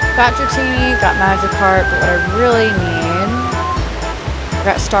 Got Dratini, got Magikarp, but what I really need... I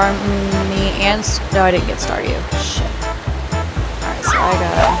got Starmie and... No, I didn't get Staryu. Shit. Alright, so I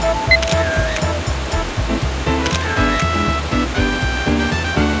gotta...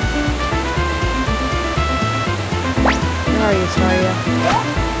 Where are you, Staryu?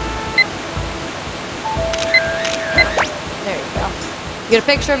 There you go. You get a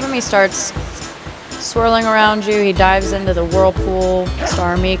picture of him, he starts swirling around you, he dives into the whirlpool,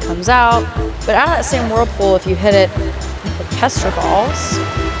 Starmie comes out, but out of that same whirlpool, if you hit it with Pester Balls,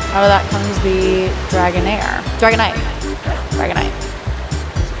 out of that comes the Dragonite. I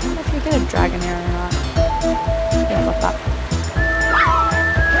don't know if you get a Dragonair or not. Think about that.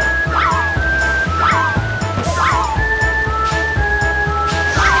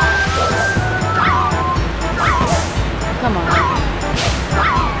 Come on.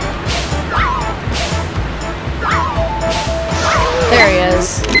 There he is.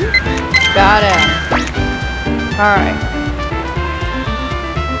 Got him. Alright.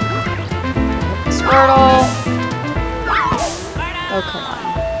 Squirtle. Oh, come on.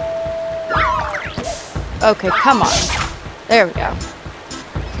 Okay, come on. There we go.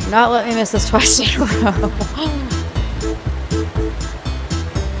 Do not let me miss this twice in a row.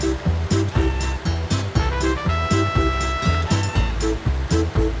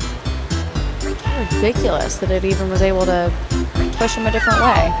 Ridiculous that it even was able to push him a different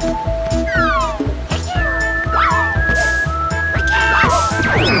way.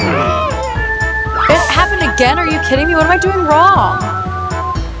 It happened again? Are you kidding me? What am I doing wrong?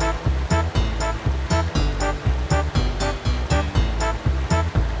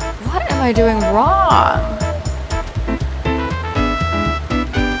 What am I doing wrong?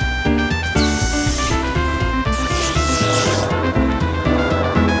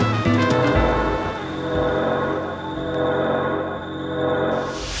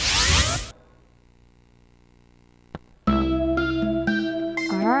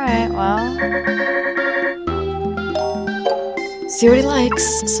 See what he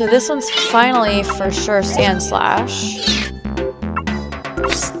likes. So this one's finally for sure Sand Slash.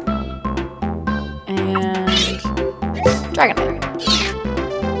 And Dragonite.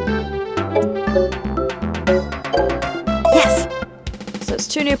 Yes! So it's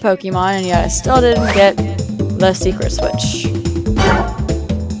 2 new Pokemon, and yet I still didn't get the secret switch.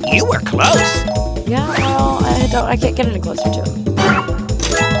 You were close. Yeah, well, I can't get any closer to him.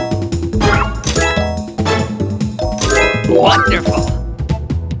 Wonderful.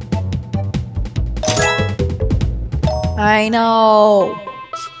 I know.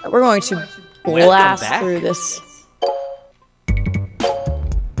 We're going to blast through this.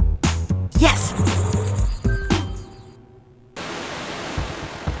 Yes.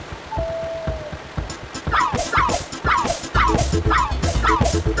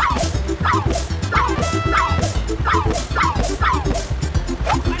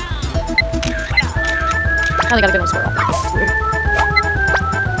 Finally got a good one, squirrel.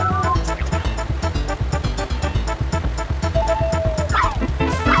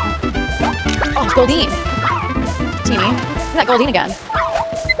 Oh, it's Goldeen. Teeny. Look at that Goldeen again.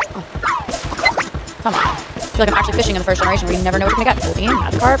 Oh. Come on. I feel like I'm actually fishing in the first generation where you never know what you're gonna get. Goldeen,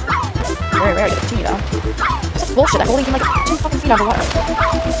 Magikarp. Very rare to get a Teeny though. That's bullshit. That Goldeen can like 2 fucking feet out of the water.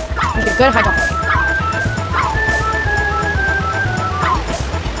 There's a good high jump for me.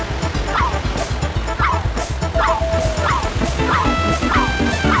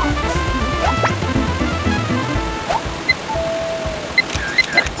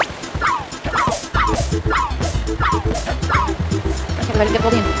 Okay, ready to get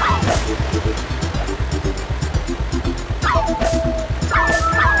Goldeen.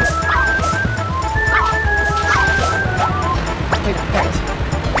 There it is.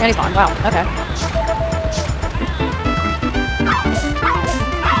 And he's gone. Wow, okay.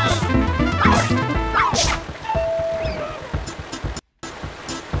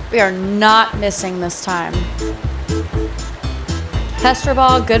 We are not missing this time. Pester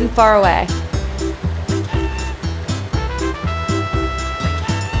Ball, good and far away.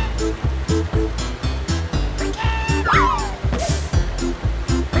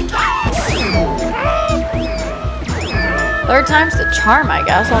 Third time's the charm, I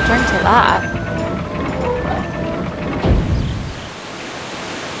guess. I'll drink to that.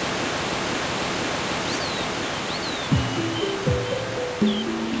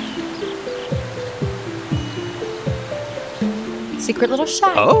 Secret little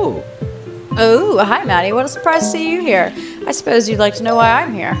shack. Oh. Oh, hi, Maddie. What a surprise to see you here. I suppose you'd like to know why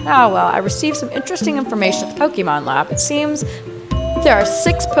I'm here. Oh, well, I received some interesting information at the Pokemon Lab. It seems there are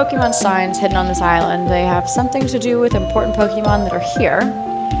 6 Pokemon signs hidden on this island. They have something to do with important Pokemon that are here.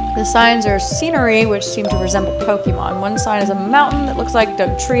 The signs are scenery, which seem to resemble Pokemon. One sign is a mountain that looks like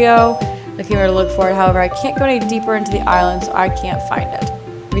Doug Trio. I came here to look for it, however, I can't go any deeper into the island, so I can't find it.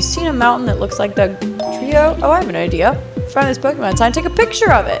 Have you seen a mountain that looks like Doug Trio? Oh, I have an idea. Find this Pokemon sign, take a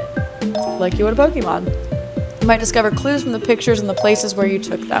picture of it! Like you would a Pokemon. You might discover clues from the pictures and the places where you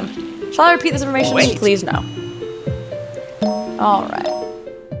took them. Shall I repeat this information? Wait. Please no. Alright.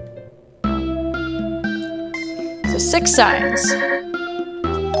 So 6 signs.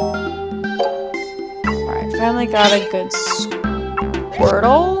 Alright, finally got a good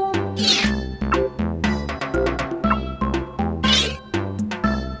Squirtle.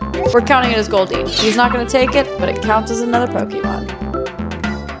 We're counting it as Goldeen. He's not going to take it, but it counts as another Pokemon.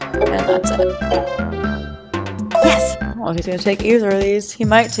 And that's it. Yes! Well, if he's going to take either of these, he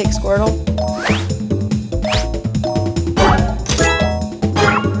might take Squirtle.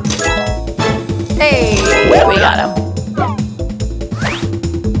 Hey! We got him.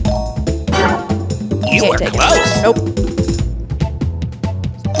 You were close. Nope.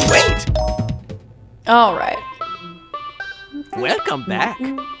 Wait. Alright. Welcome back.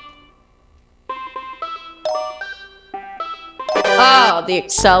 Oh, the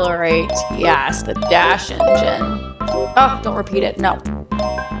accelerate. Yes, the dash engine. Oh, don't repeat it. No.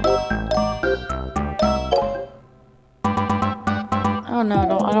 Oh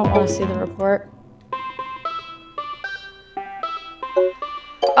no, I don't want to see the report.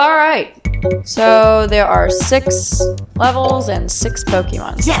 Alright. So there are 6 levels and 6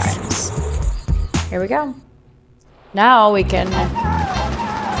 Pokemon signs. Here we go. Now we can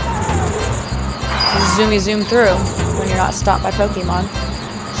zoom through when you're not stopped by Pokemon.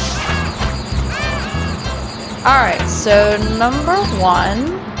 Alright, so number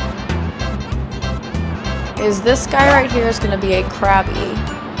 1 is this guy right here is going to be a Krabby.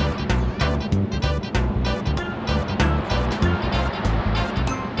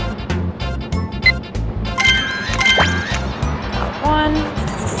 Got one.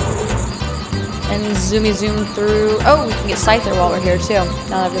 And zoom through. Oh, we can get Scyther while we're here too. Now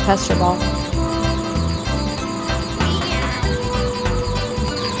that I have the Pester Ball.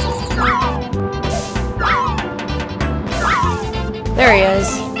 There he is.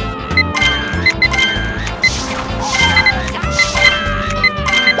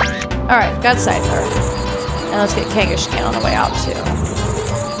 Alright, got Scyther. And let's get Kangaskhan on the way out too.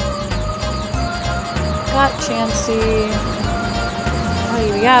 Got Chansey.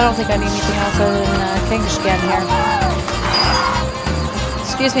 Oh yeah, I don't think I need anything else other than Kangaskhan here.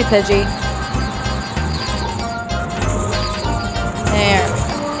 Excuse me, Pidgey. There we go.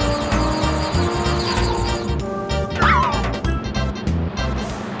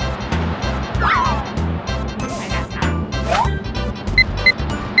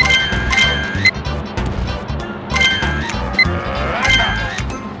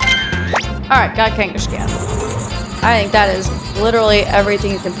 Alright, got Kangaskhan. I think that is literally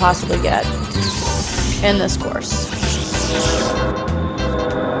everything you can possibly get in this course.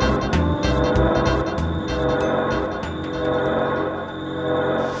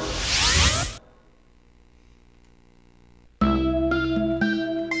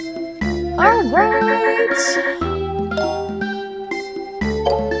 Alright!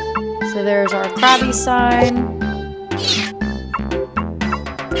 So there's our Krabby sign.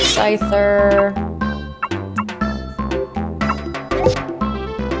 Scyther.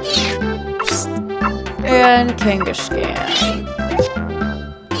 And Kangaskhan.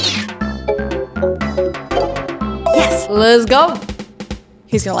 Yes! Let's go!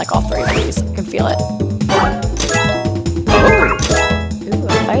 He's gonna like all 3 of these. I can feel it. Ooh, a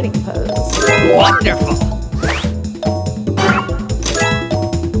fighting pose. Wonderful.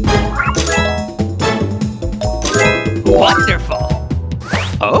 Wonderful.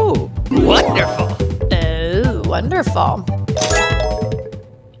 Oh, wonderful. Oh, wonderful.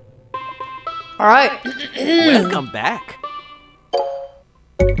 Alright. Welcome back.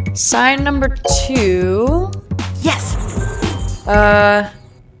 Sign number 2. Yes. I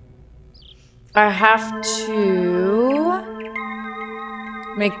have to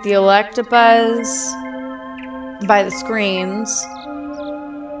make the Electabuzz by the screens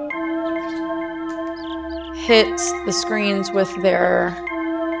hit the screens with their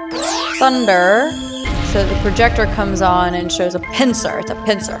thunder, so the projector comes on and shows a pincer. It's a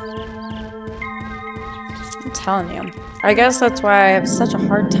pincer. I'm telling you. I guess that's why I have such a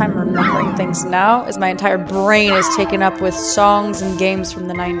hard time remembering things now, is my entire brain is taken up with songs and games from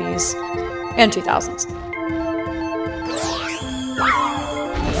the 90s and 2000s.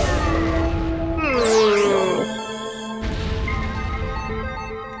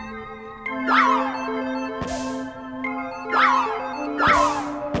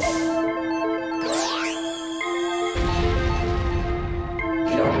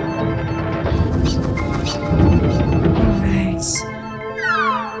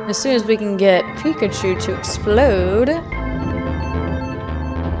 As soon as we can get Pikachu to explode,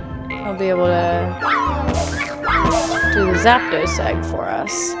 I'll be able to do the Zapdos egg for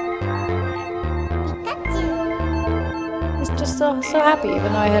us. He's just so happy,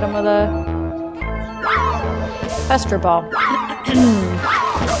 even though I hit him with a Pester Ball.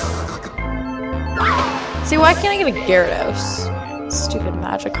 See, why can't I get a Gyarados? Stupid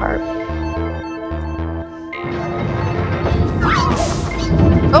Magikarp.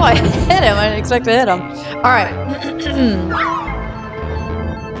 Oh, I hit him. I didn't expect to hit him. Alright.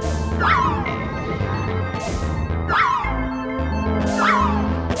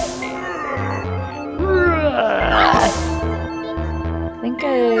 I think I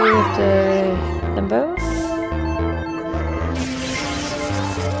have to hit them both.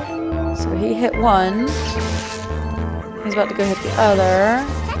 So he hit one. He's about to go hit the other.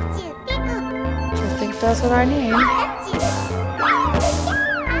 Which I think that's what I need.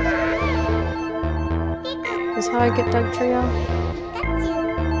 Is how I get Doug Trio.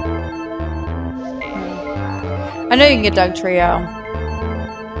 I know you can get Doug Trio.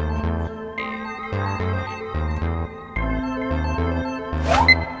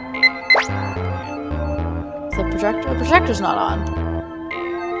 Is the projector? The projector's not on.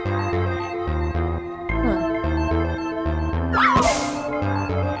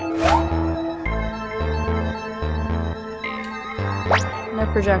 No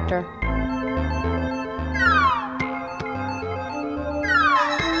projector.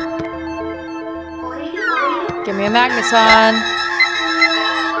 Give me a magneton.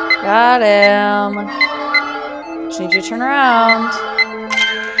 Got him. Just need you to turn around.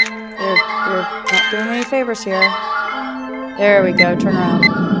 You're not doing me any favors here. There we go. Turn around.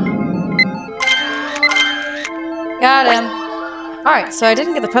 Got him. Alright, so I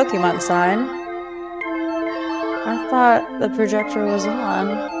didn't get the Pokemon sign. I thought the projector was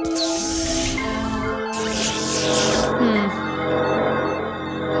on.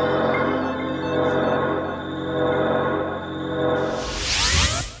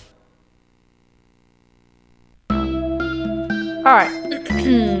 Alright.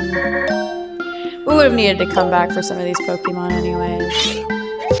 We would have needed to come back for some of these Pokemon anyways.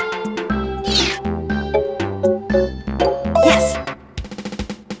 Yes!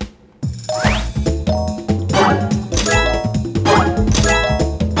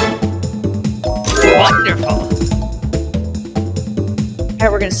 Wonderful!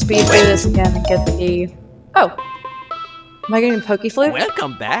 Alright, we're gonna speed through this again and get the... Oh! Am I getting a Pokeflute?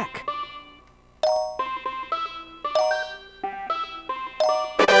 Welcome back.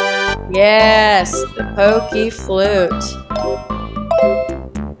 Yes! The Pokeflute.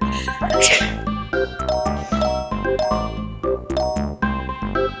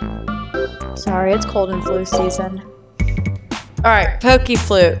 Sorry, it's cold and flu season. Alright,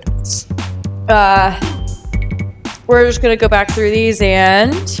 Pokeflute. We're just gonna go back through these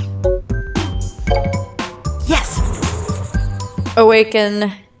and... Yes! Awaken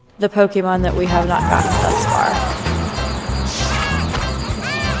the Pokemon that we have not gotten thus far.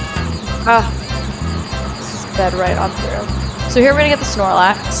 Ah. Sped right on through. So here we're gonna get the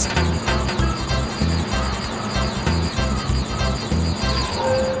Snorlax.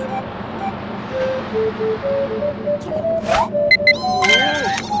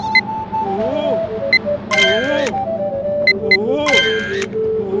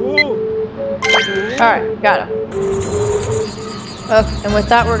 Alright, got him. Oh, and with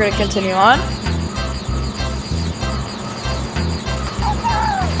that we're gonna continue on.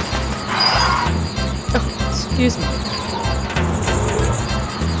 Oh, excuse me.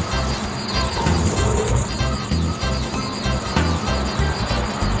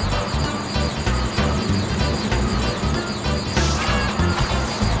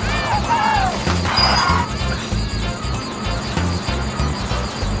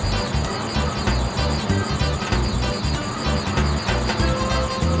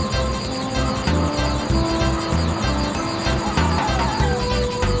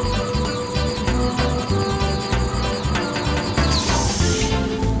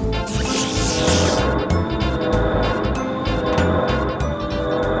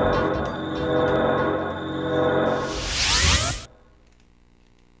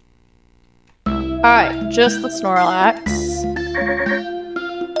 Alright, just the Snorlax.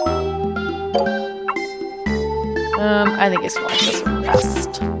 I think it's Snorlax is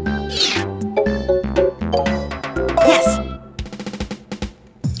best. Yes!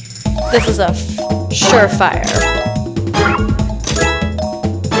 This is a surefire.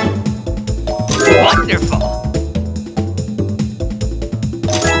 Wonderful!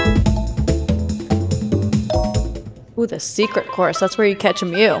 Ooh, the secret course. That's where you catch a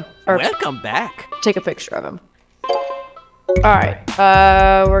Mew. Or Welcome back. take a picture of him. Alright,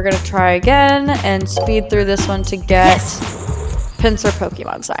 we're gonna try again and speed through this one to get Pinsir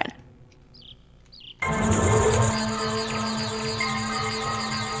Pokemon sign.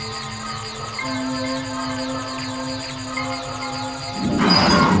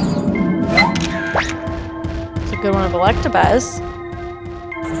 It's a good one of Electabuzz.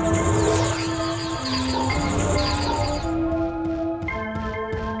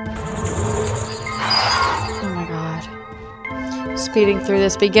 Speeding through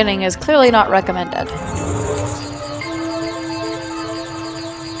this beginning is clearly not recommended.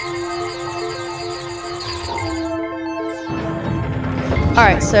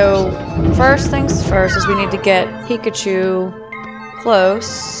 Alright, so first things first is we need to get Pikachu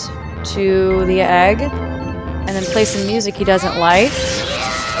close to the egg and then play some music he doesn't like.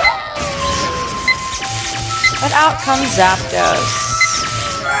 And out comes Zapdos.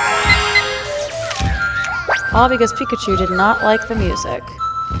 All because Pikachu did not like the music.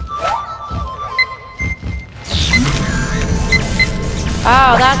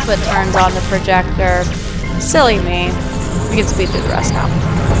 Oh, that's what turns on the projector. Silly me. We can speed through the rest now.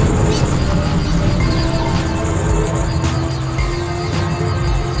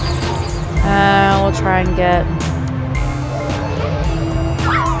 We'll try and get...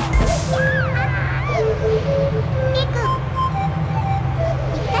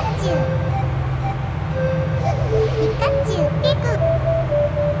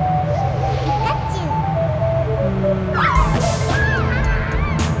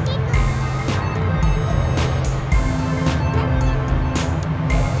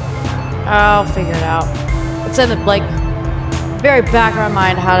 I'll figure it out. It's in the, like, very back of my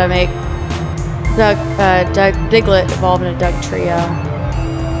mind how to make Doug Diglett evolve into Doug Trio.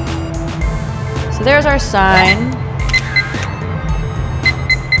 So there's our sign.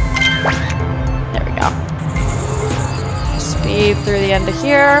 There we go. Speed through the end of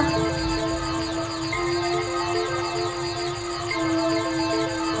here.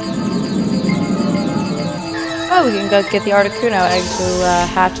 Oh, we can go get the Articuno egg to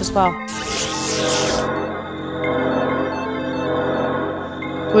hatch as well.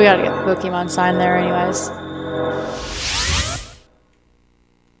 We gotta get the Pokemon sign there anyways.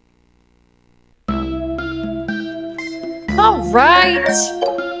 Alright!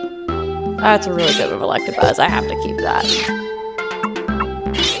 That's a really good move, Electabuzz. I have to keep that.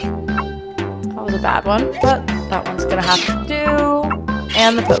 That was a bad one, but that one's gonna have to do.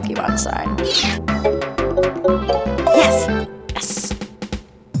 And the Pokemon sign. Yes! Yes!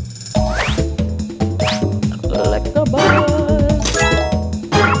 Electabuzz!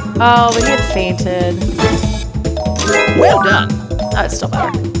 Oh, but he had fainted. Well done! Oh, it's still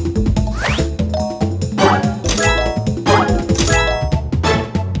better.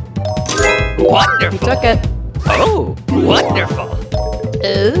 Wonderful! He took it. Oh, wonderful!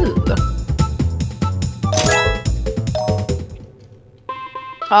 Ooh.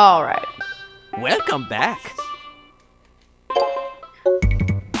 Alright. Welcome back.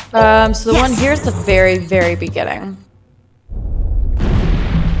 So the one here's the very, very beginning.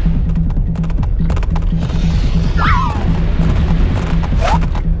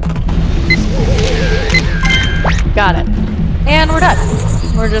 Got it. And we're done.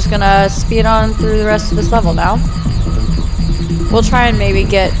 We're just gonna speed on through the rest of this level now. We'll try and maybe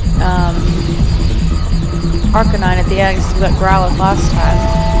get Arcanine at the end because we got Growlithe last time.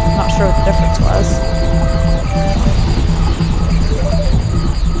 Not sure what the difference was.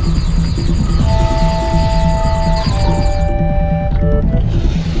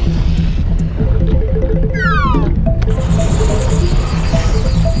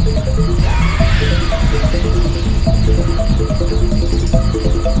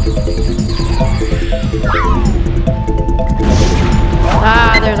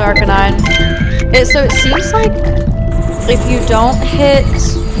 Ah, there's Arcanine. So it seems like if you don't hit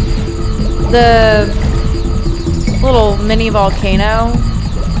the little mini volcano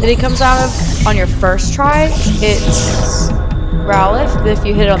that he comes out of on your first try, it's Growlithe. But if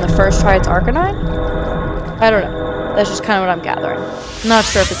you hit it on the first try, it's Arcanine. I don't know. That's just kind of what I'm gathering. I'm not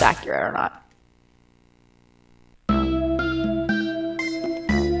sure if it's accurate or not.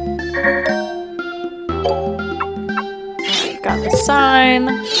 Got the sign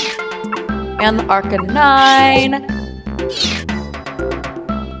and the Arcanine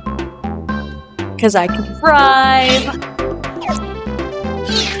because I can drive.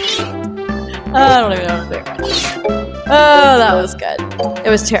 Oh, I don't even know what to do. Oh, that was good. It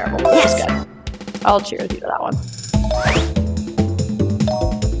was terrible, but it was good. I'll cheer with you to that one.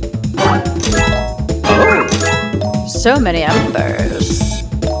 Oh, so many embers.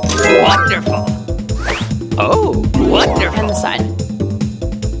 Wonderful! Oh, wonderful! And the sign.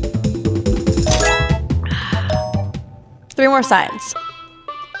 3 more signs.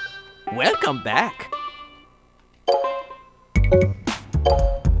 Welcome back.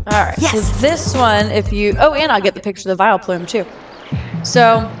 Alright, so this one, if you... Oh, and I'll get the picture of the Vileplume, too.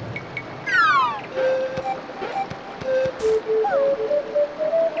 So...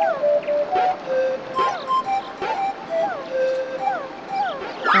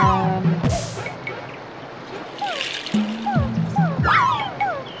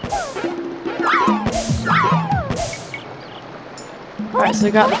 Alright, so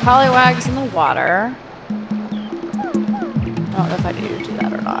we got the Poliwags in the water. I don't know if I need to do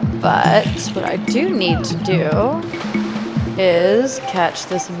that or not, but what I do need to do is catch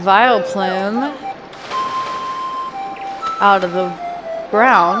this Vileplume out of the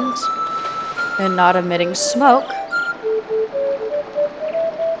ground and not emitting smoke.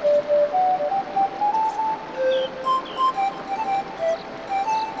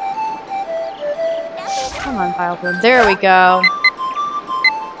 Come on, Vileplume. There we go.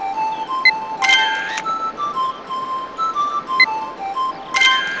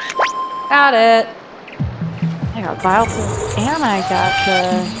 Got it. I got biofuel and I got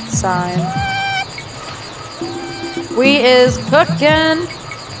the sign. We is cooking.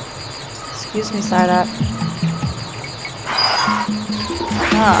 Excuse me, side up.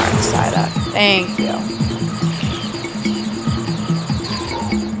 Alright, side up. Thank you.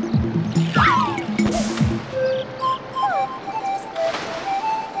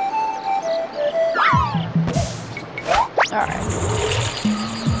 Alright.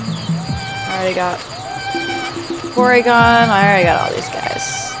 I already got Porygon. I already got all these guys.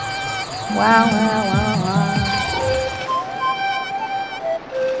 Wow, wow, wow, wow.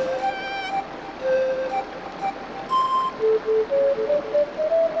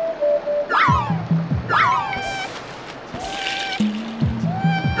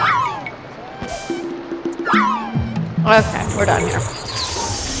 Okay, we're done here.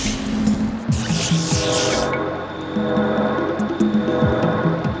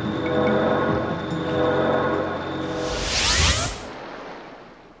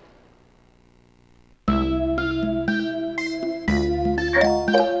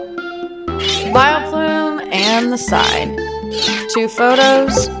 Bioplume and the sign. 2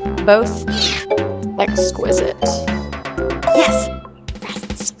 photos, both exquisite. Yes!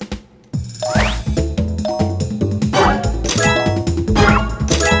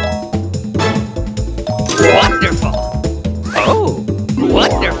 Wonderful! Oh,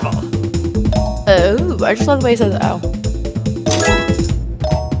 wonderful! Oh, I just love the way he says oh.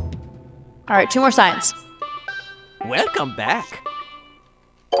 Alright, 2 more signs. Welcome back.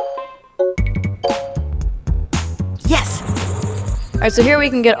 Yes! Alright, so here we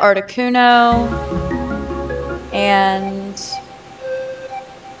can get Articuno and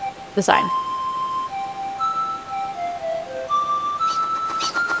the sign.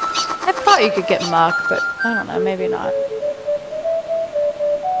 I thought you could get Muck, but I don't know, maybe not.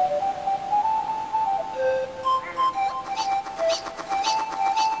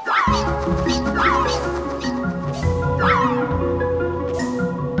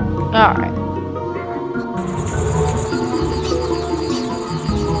 Alright.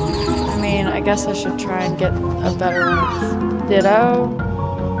 I mean, I guess I should try and get a better one of Ditto.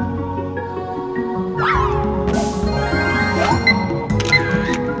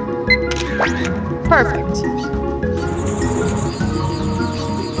 Perfect.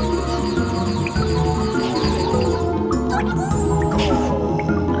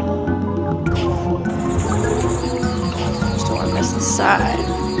 Just don't want to miss the side.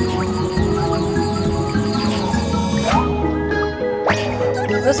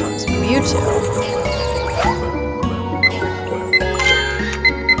 This one's Mewtwo.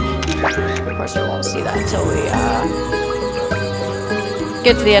 Of course, we won't see that until we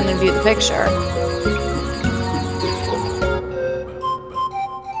get to the end and view the picture.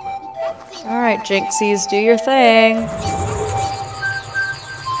 Alright, Jinxies, do your thing.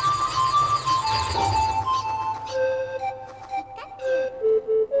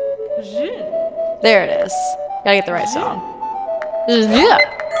 There it is. Gotta get the right song. Yeah.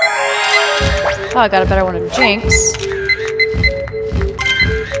 Oh, I got a better one of Jinx.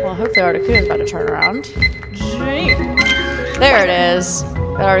 Well, hopefully Articuno's about to turn around. There it is.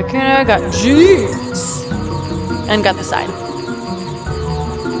 Got Articuno, got Jinx. And got the sign.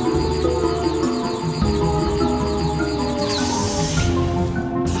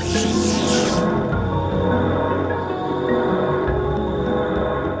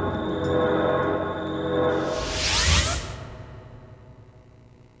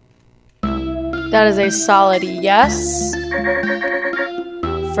 That is a solid yes.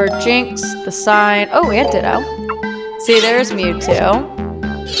 For Jinx, the sign. Oh, and Ditto. See, there's Mewtwo.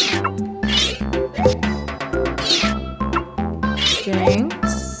 Jinx.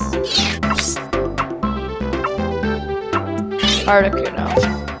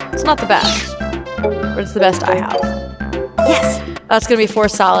 Articuno. It's not the best, but it's the best I have. Yes! That's gonna be 4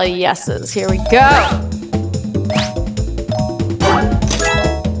 solid yeses. Here we go!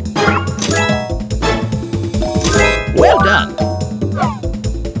 Well done.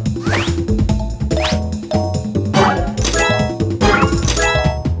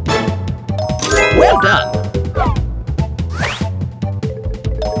 Well done.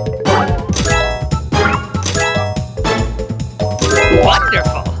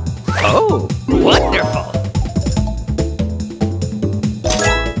 Wonderful. Oh, wonderful.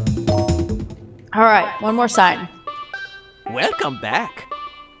 All right, one more sign. Welcome back.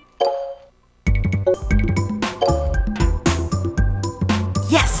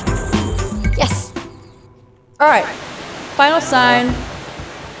 Yes! Yes! Alright, final sign.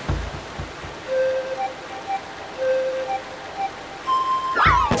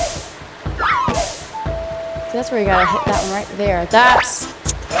 See, that's where you gotta hit that one right there. That's...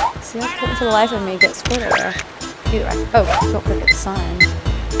 See, I couldn't for the life of me get Squirtle there. Either way. Oh, don't forget the sign.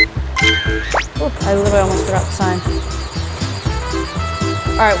 Oop, I literally almost forgot the sign.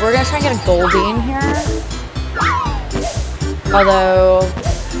 Alright, we're gonna try and get a Goldie in here. Although,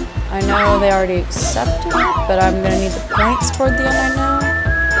 I know they already accepted it, but I'm gonna need the points toward the end, I know.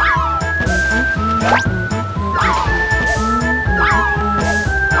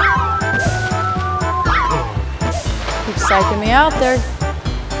 Keep psyching me out there.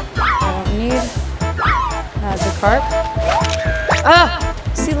 I don't need the carp. Ah!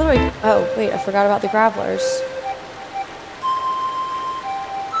 See, literally. Oh, wait, I forgot about the gravelers.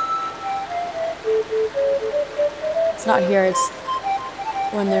 It's not here, it's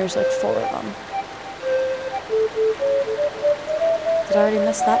when there's like 4 of them. Did I already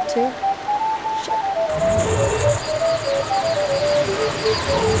miss that too? Shit.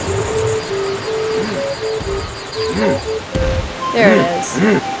 There it is.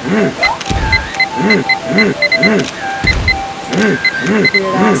 Weird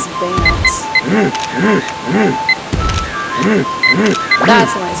ass bands.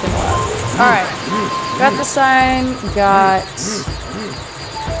 That's when it's gonna work. Alright. Got the sign, got...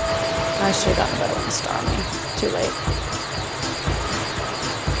 I should have gotten a better one to star me. Too late.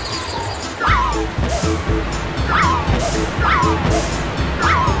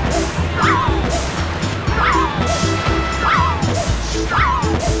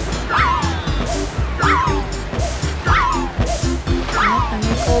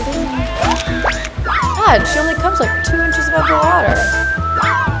 God, she only comes like 2 inches above the water.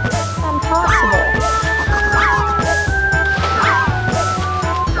 Impossible.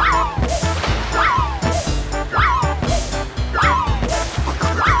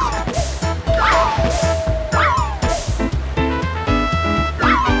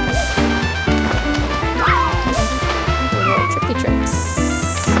 Tricky tricks.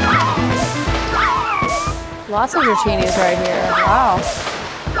 Lots of Dratini's right here. Wow.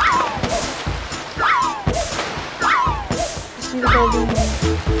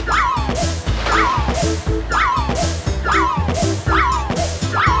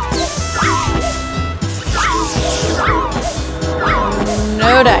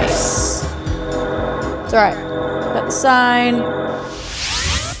 No dice. It's alright. Got the sign.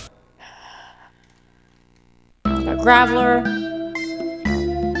 Got Graveler.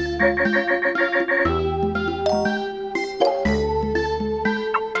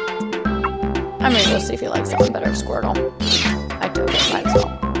 I'm gonna go see if he likes that one better, Squirtle. I totally might as well.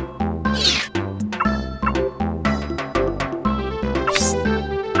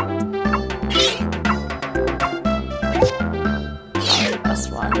 Probably the best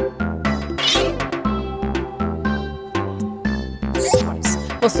one.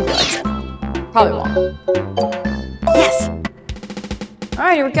 We'll see if he likes it. Probably won't. Yes!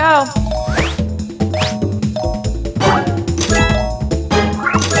 Alright, here we go.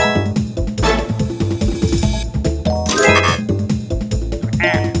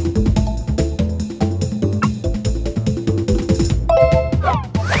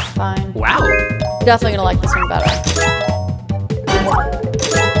 Definitely gonna like this one better.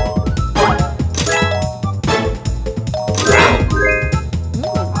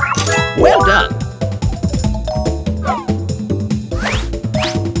 Well done.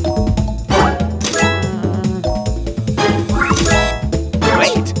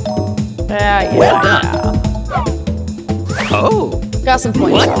 Great. Yeah. Well done. Yeah. Oh. Got some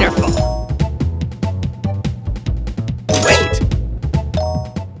points. Wonderful. Wait.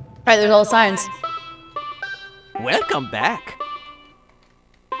 Alright, there's all the signs. Welcome back.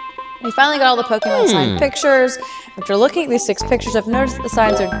 We finally got all the Pokemon sign pictures. After looking at these 6 pictures, I've noticed that the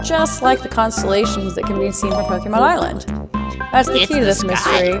signs are just like the constellations that can be seen from Pokemon Island. That's the key to this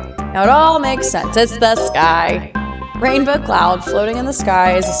mystery. Now it all makes sense. It's the sky. Rainbow cloud floating in the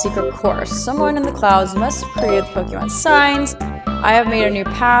sky is a secret course. Someone in the clouds must have created the Pokemon signs. I have made a new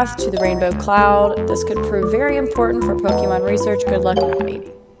path to the rainbow cloud. This could prove very important for Pokemon research. Good luck,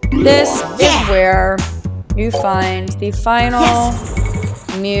 everybody. This is where you find the final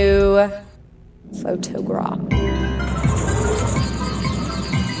new photograph.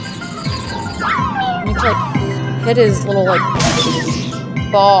 You need to like hit his little like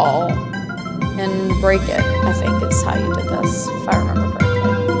ball and break it. I think is how you did this, if I remember correctly.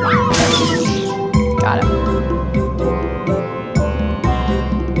 Got it.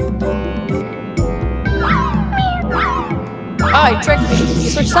 Oh, he tricked me. He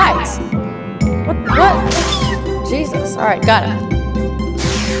switched sides. What? Jesus. Alright, got it.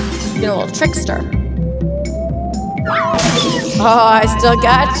 You're a little trickster. Oh, I still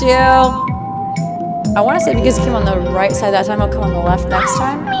got you. I want to say because he came on the right side that time, he'll come on the left next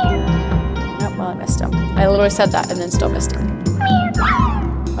time. Nope, well, I missed him. I literally said that and then still missed him.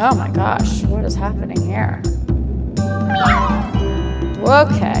 Oh my gosh, what is happening here?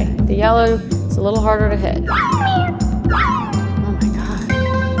 Okay, the yellow is a little harder to hit. Oh my god.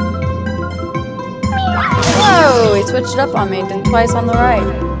 Whoa, he switched it up on me, did twice on the right.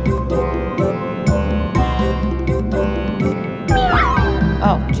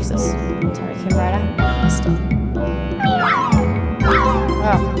 Oh, Jesus. Sorry, came right out. Missed him.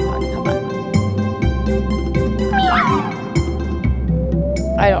 Oh, come on, come on.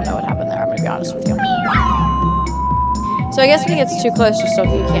 I don't know what happened there, I'm gonna be honest with you. So I guess when he gets too close, you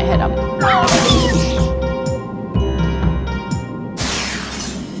can't hit him.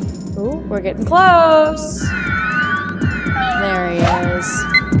 Ooh, we're getting close. There he is.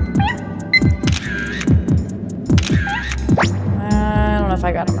 I don't know if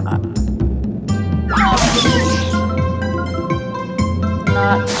I got him or not.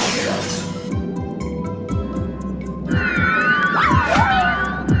 Not positive.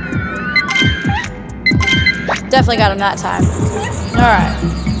 Definitely got him that time. Alright.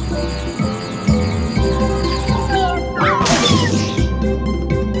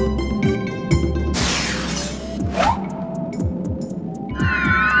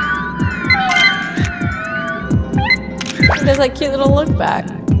 He does that cute little look back.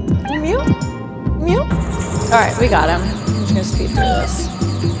 Mew? Mew? Alright, we got him. I'm just gonna speed through this.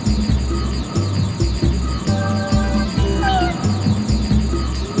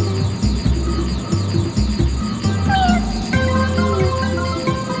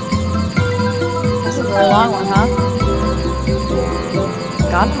 This is a really long one, huh?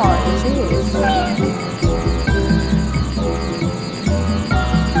 Got him already, jeez.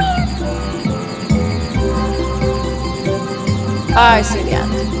 I see the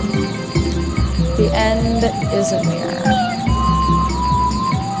end. The end is near.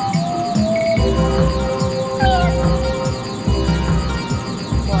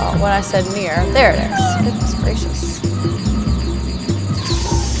 Well, when I said near, there it is. Goodness gracious.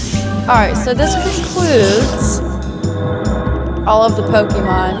 Alright, so this concludes all of the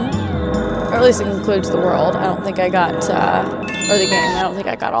Pokemon. Or at least it concludes the world. I don't think I got, or the game. I don't think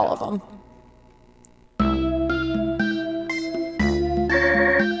I got all of them.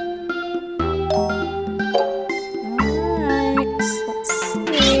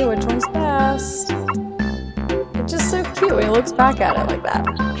 When he looks back at it like that.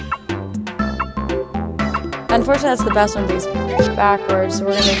 Unfortunately, that's the best one because it's backwards, so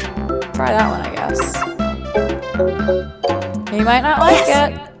we're gonna try that one, I guess. He might not like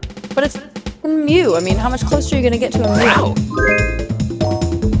it, but it's a Mew. I mean, how much closer are you gonna get to a Mew?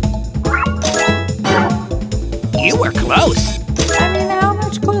 You were close. I mean, how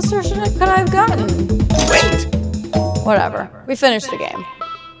much closer could I have gotten? Wait. Whatever. We finished the game.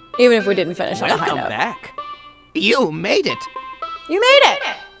 Even if we didn't finish on a high note. Welcome back. You made it! You made it!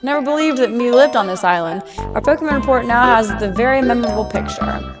 Never believed that Mew lived on this island. Our Pokemon report now has the very memorable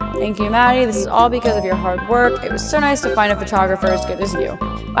picture. Thank you, Maddie. This is all because of your hard work. It was so nice to find a photographer as good as you.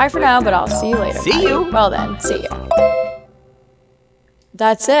 Bye for now, but I'll see you later. See you! Well then, see you.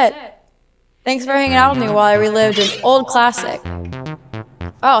 That's it. Thanks for hanging out with me while I relived an old classic.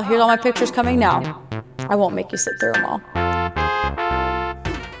 Oh, here's all my pictures coming now. I won't make you sit through them all.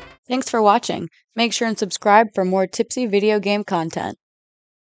 Thanks for watching. Make sure and subscribe for more tipsy video game content.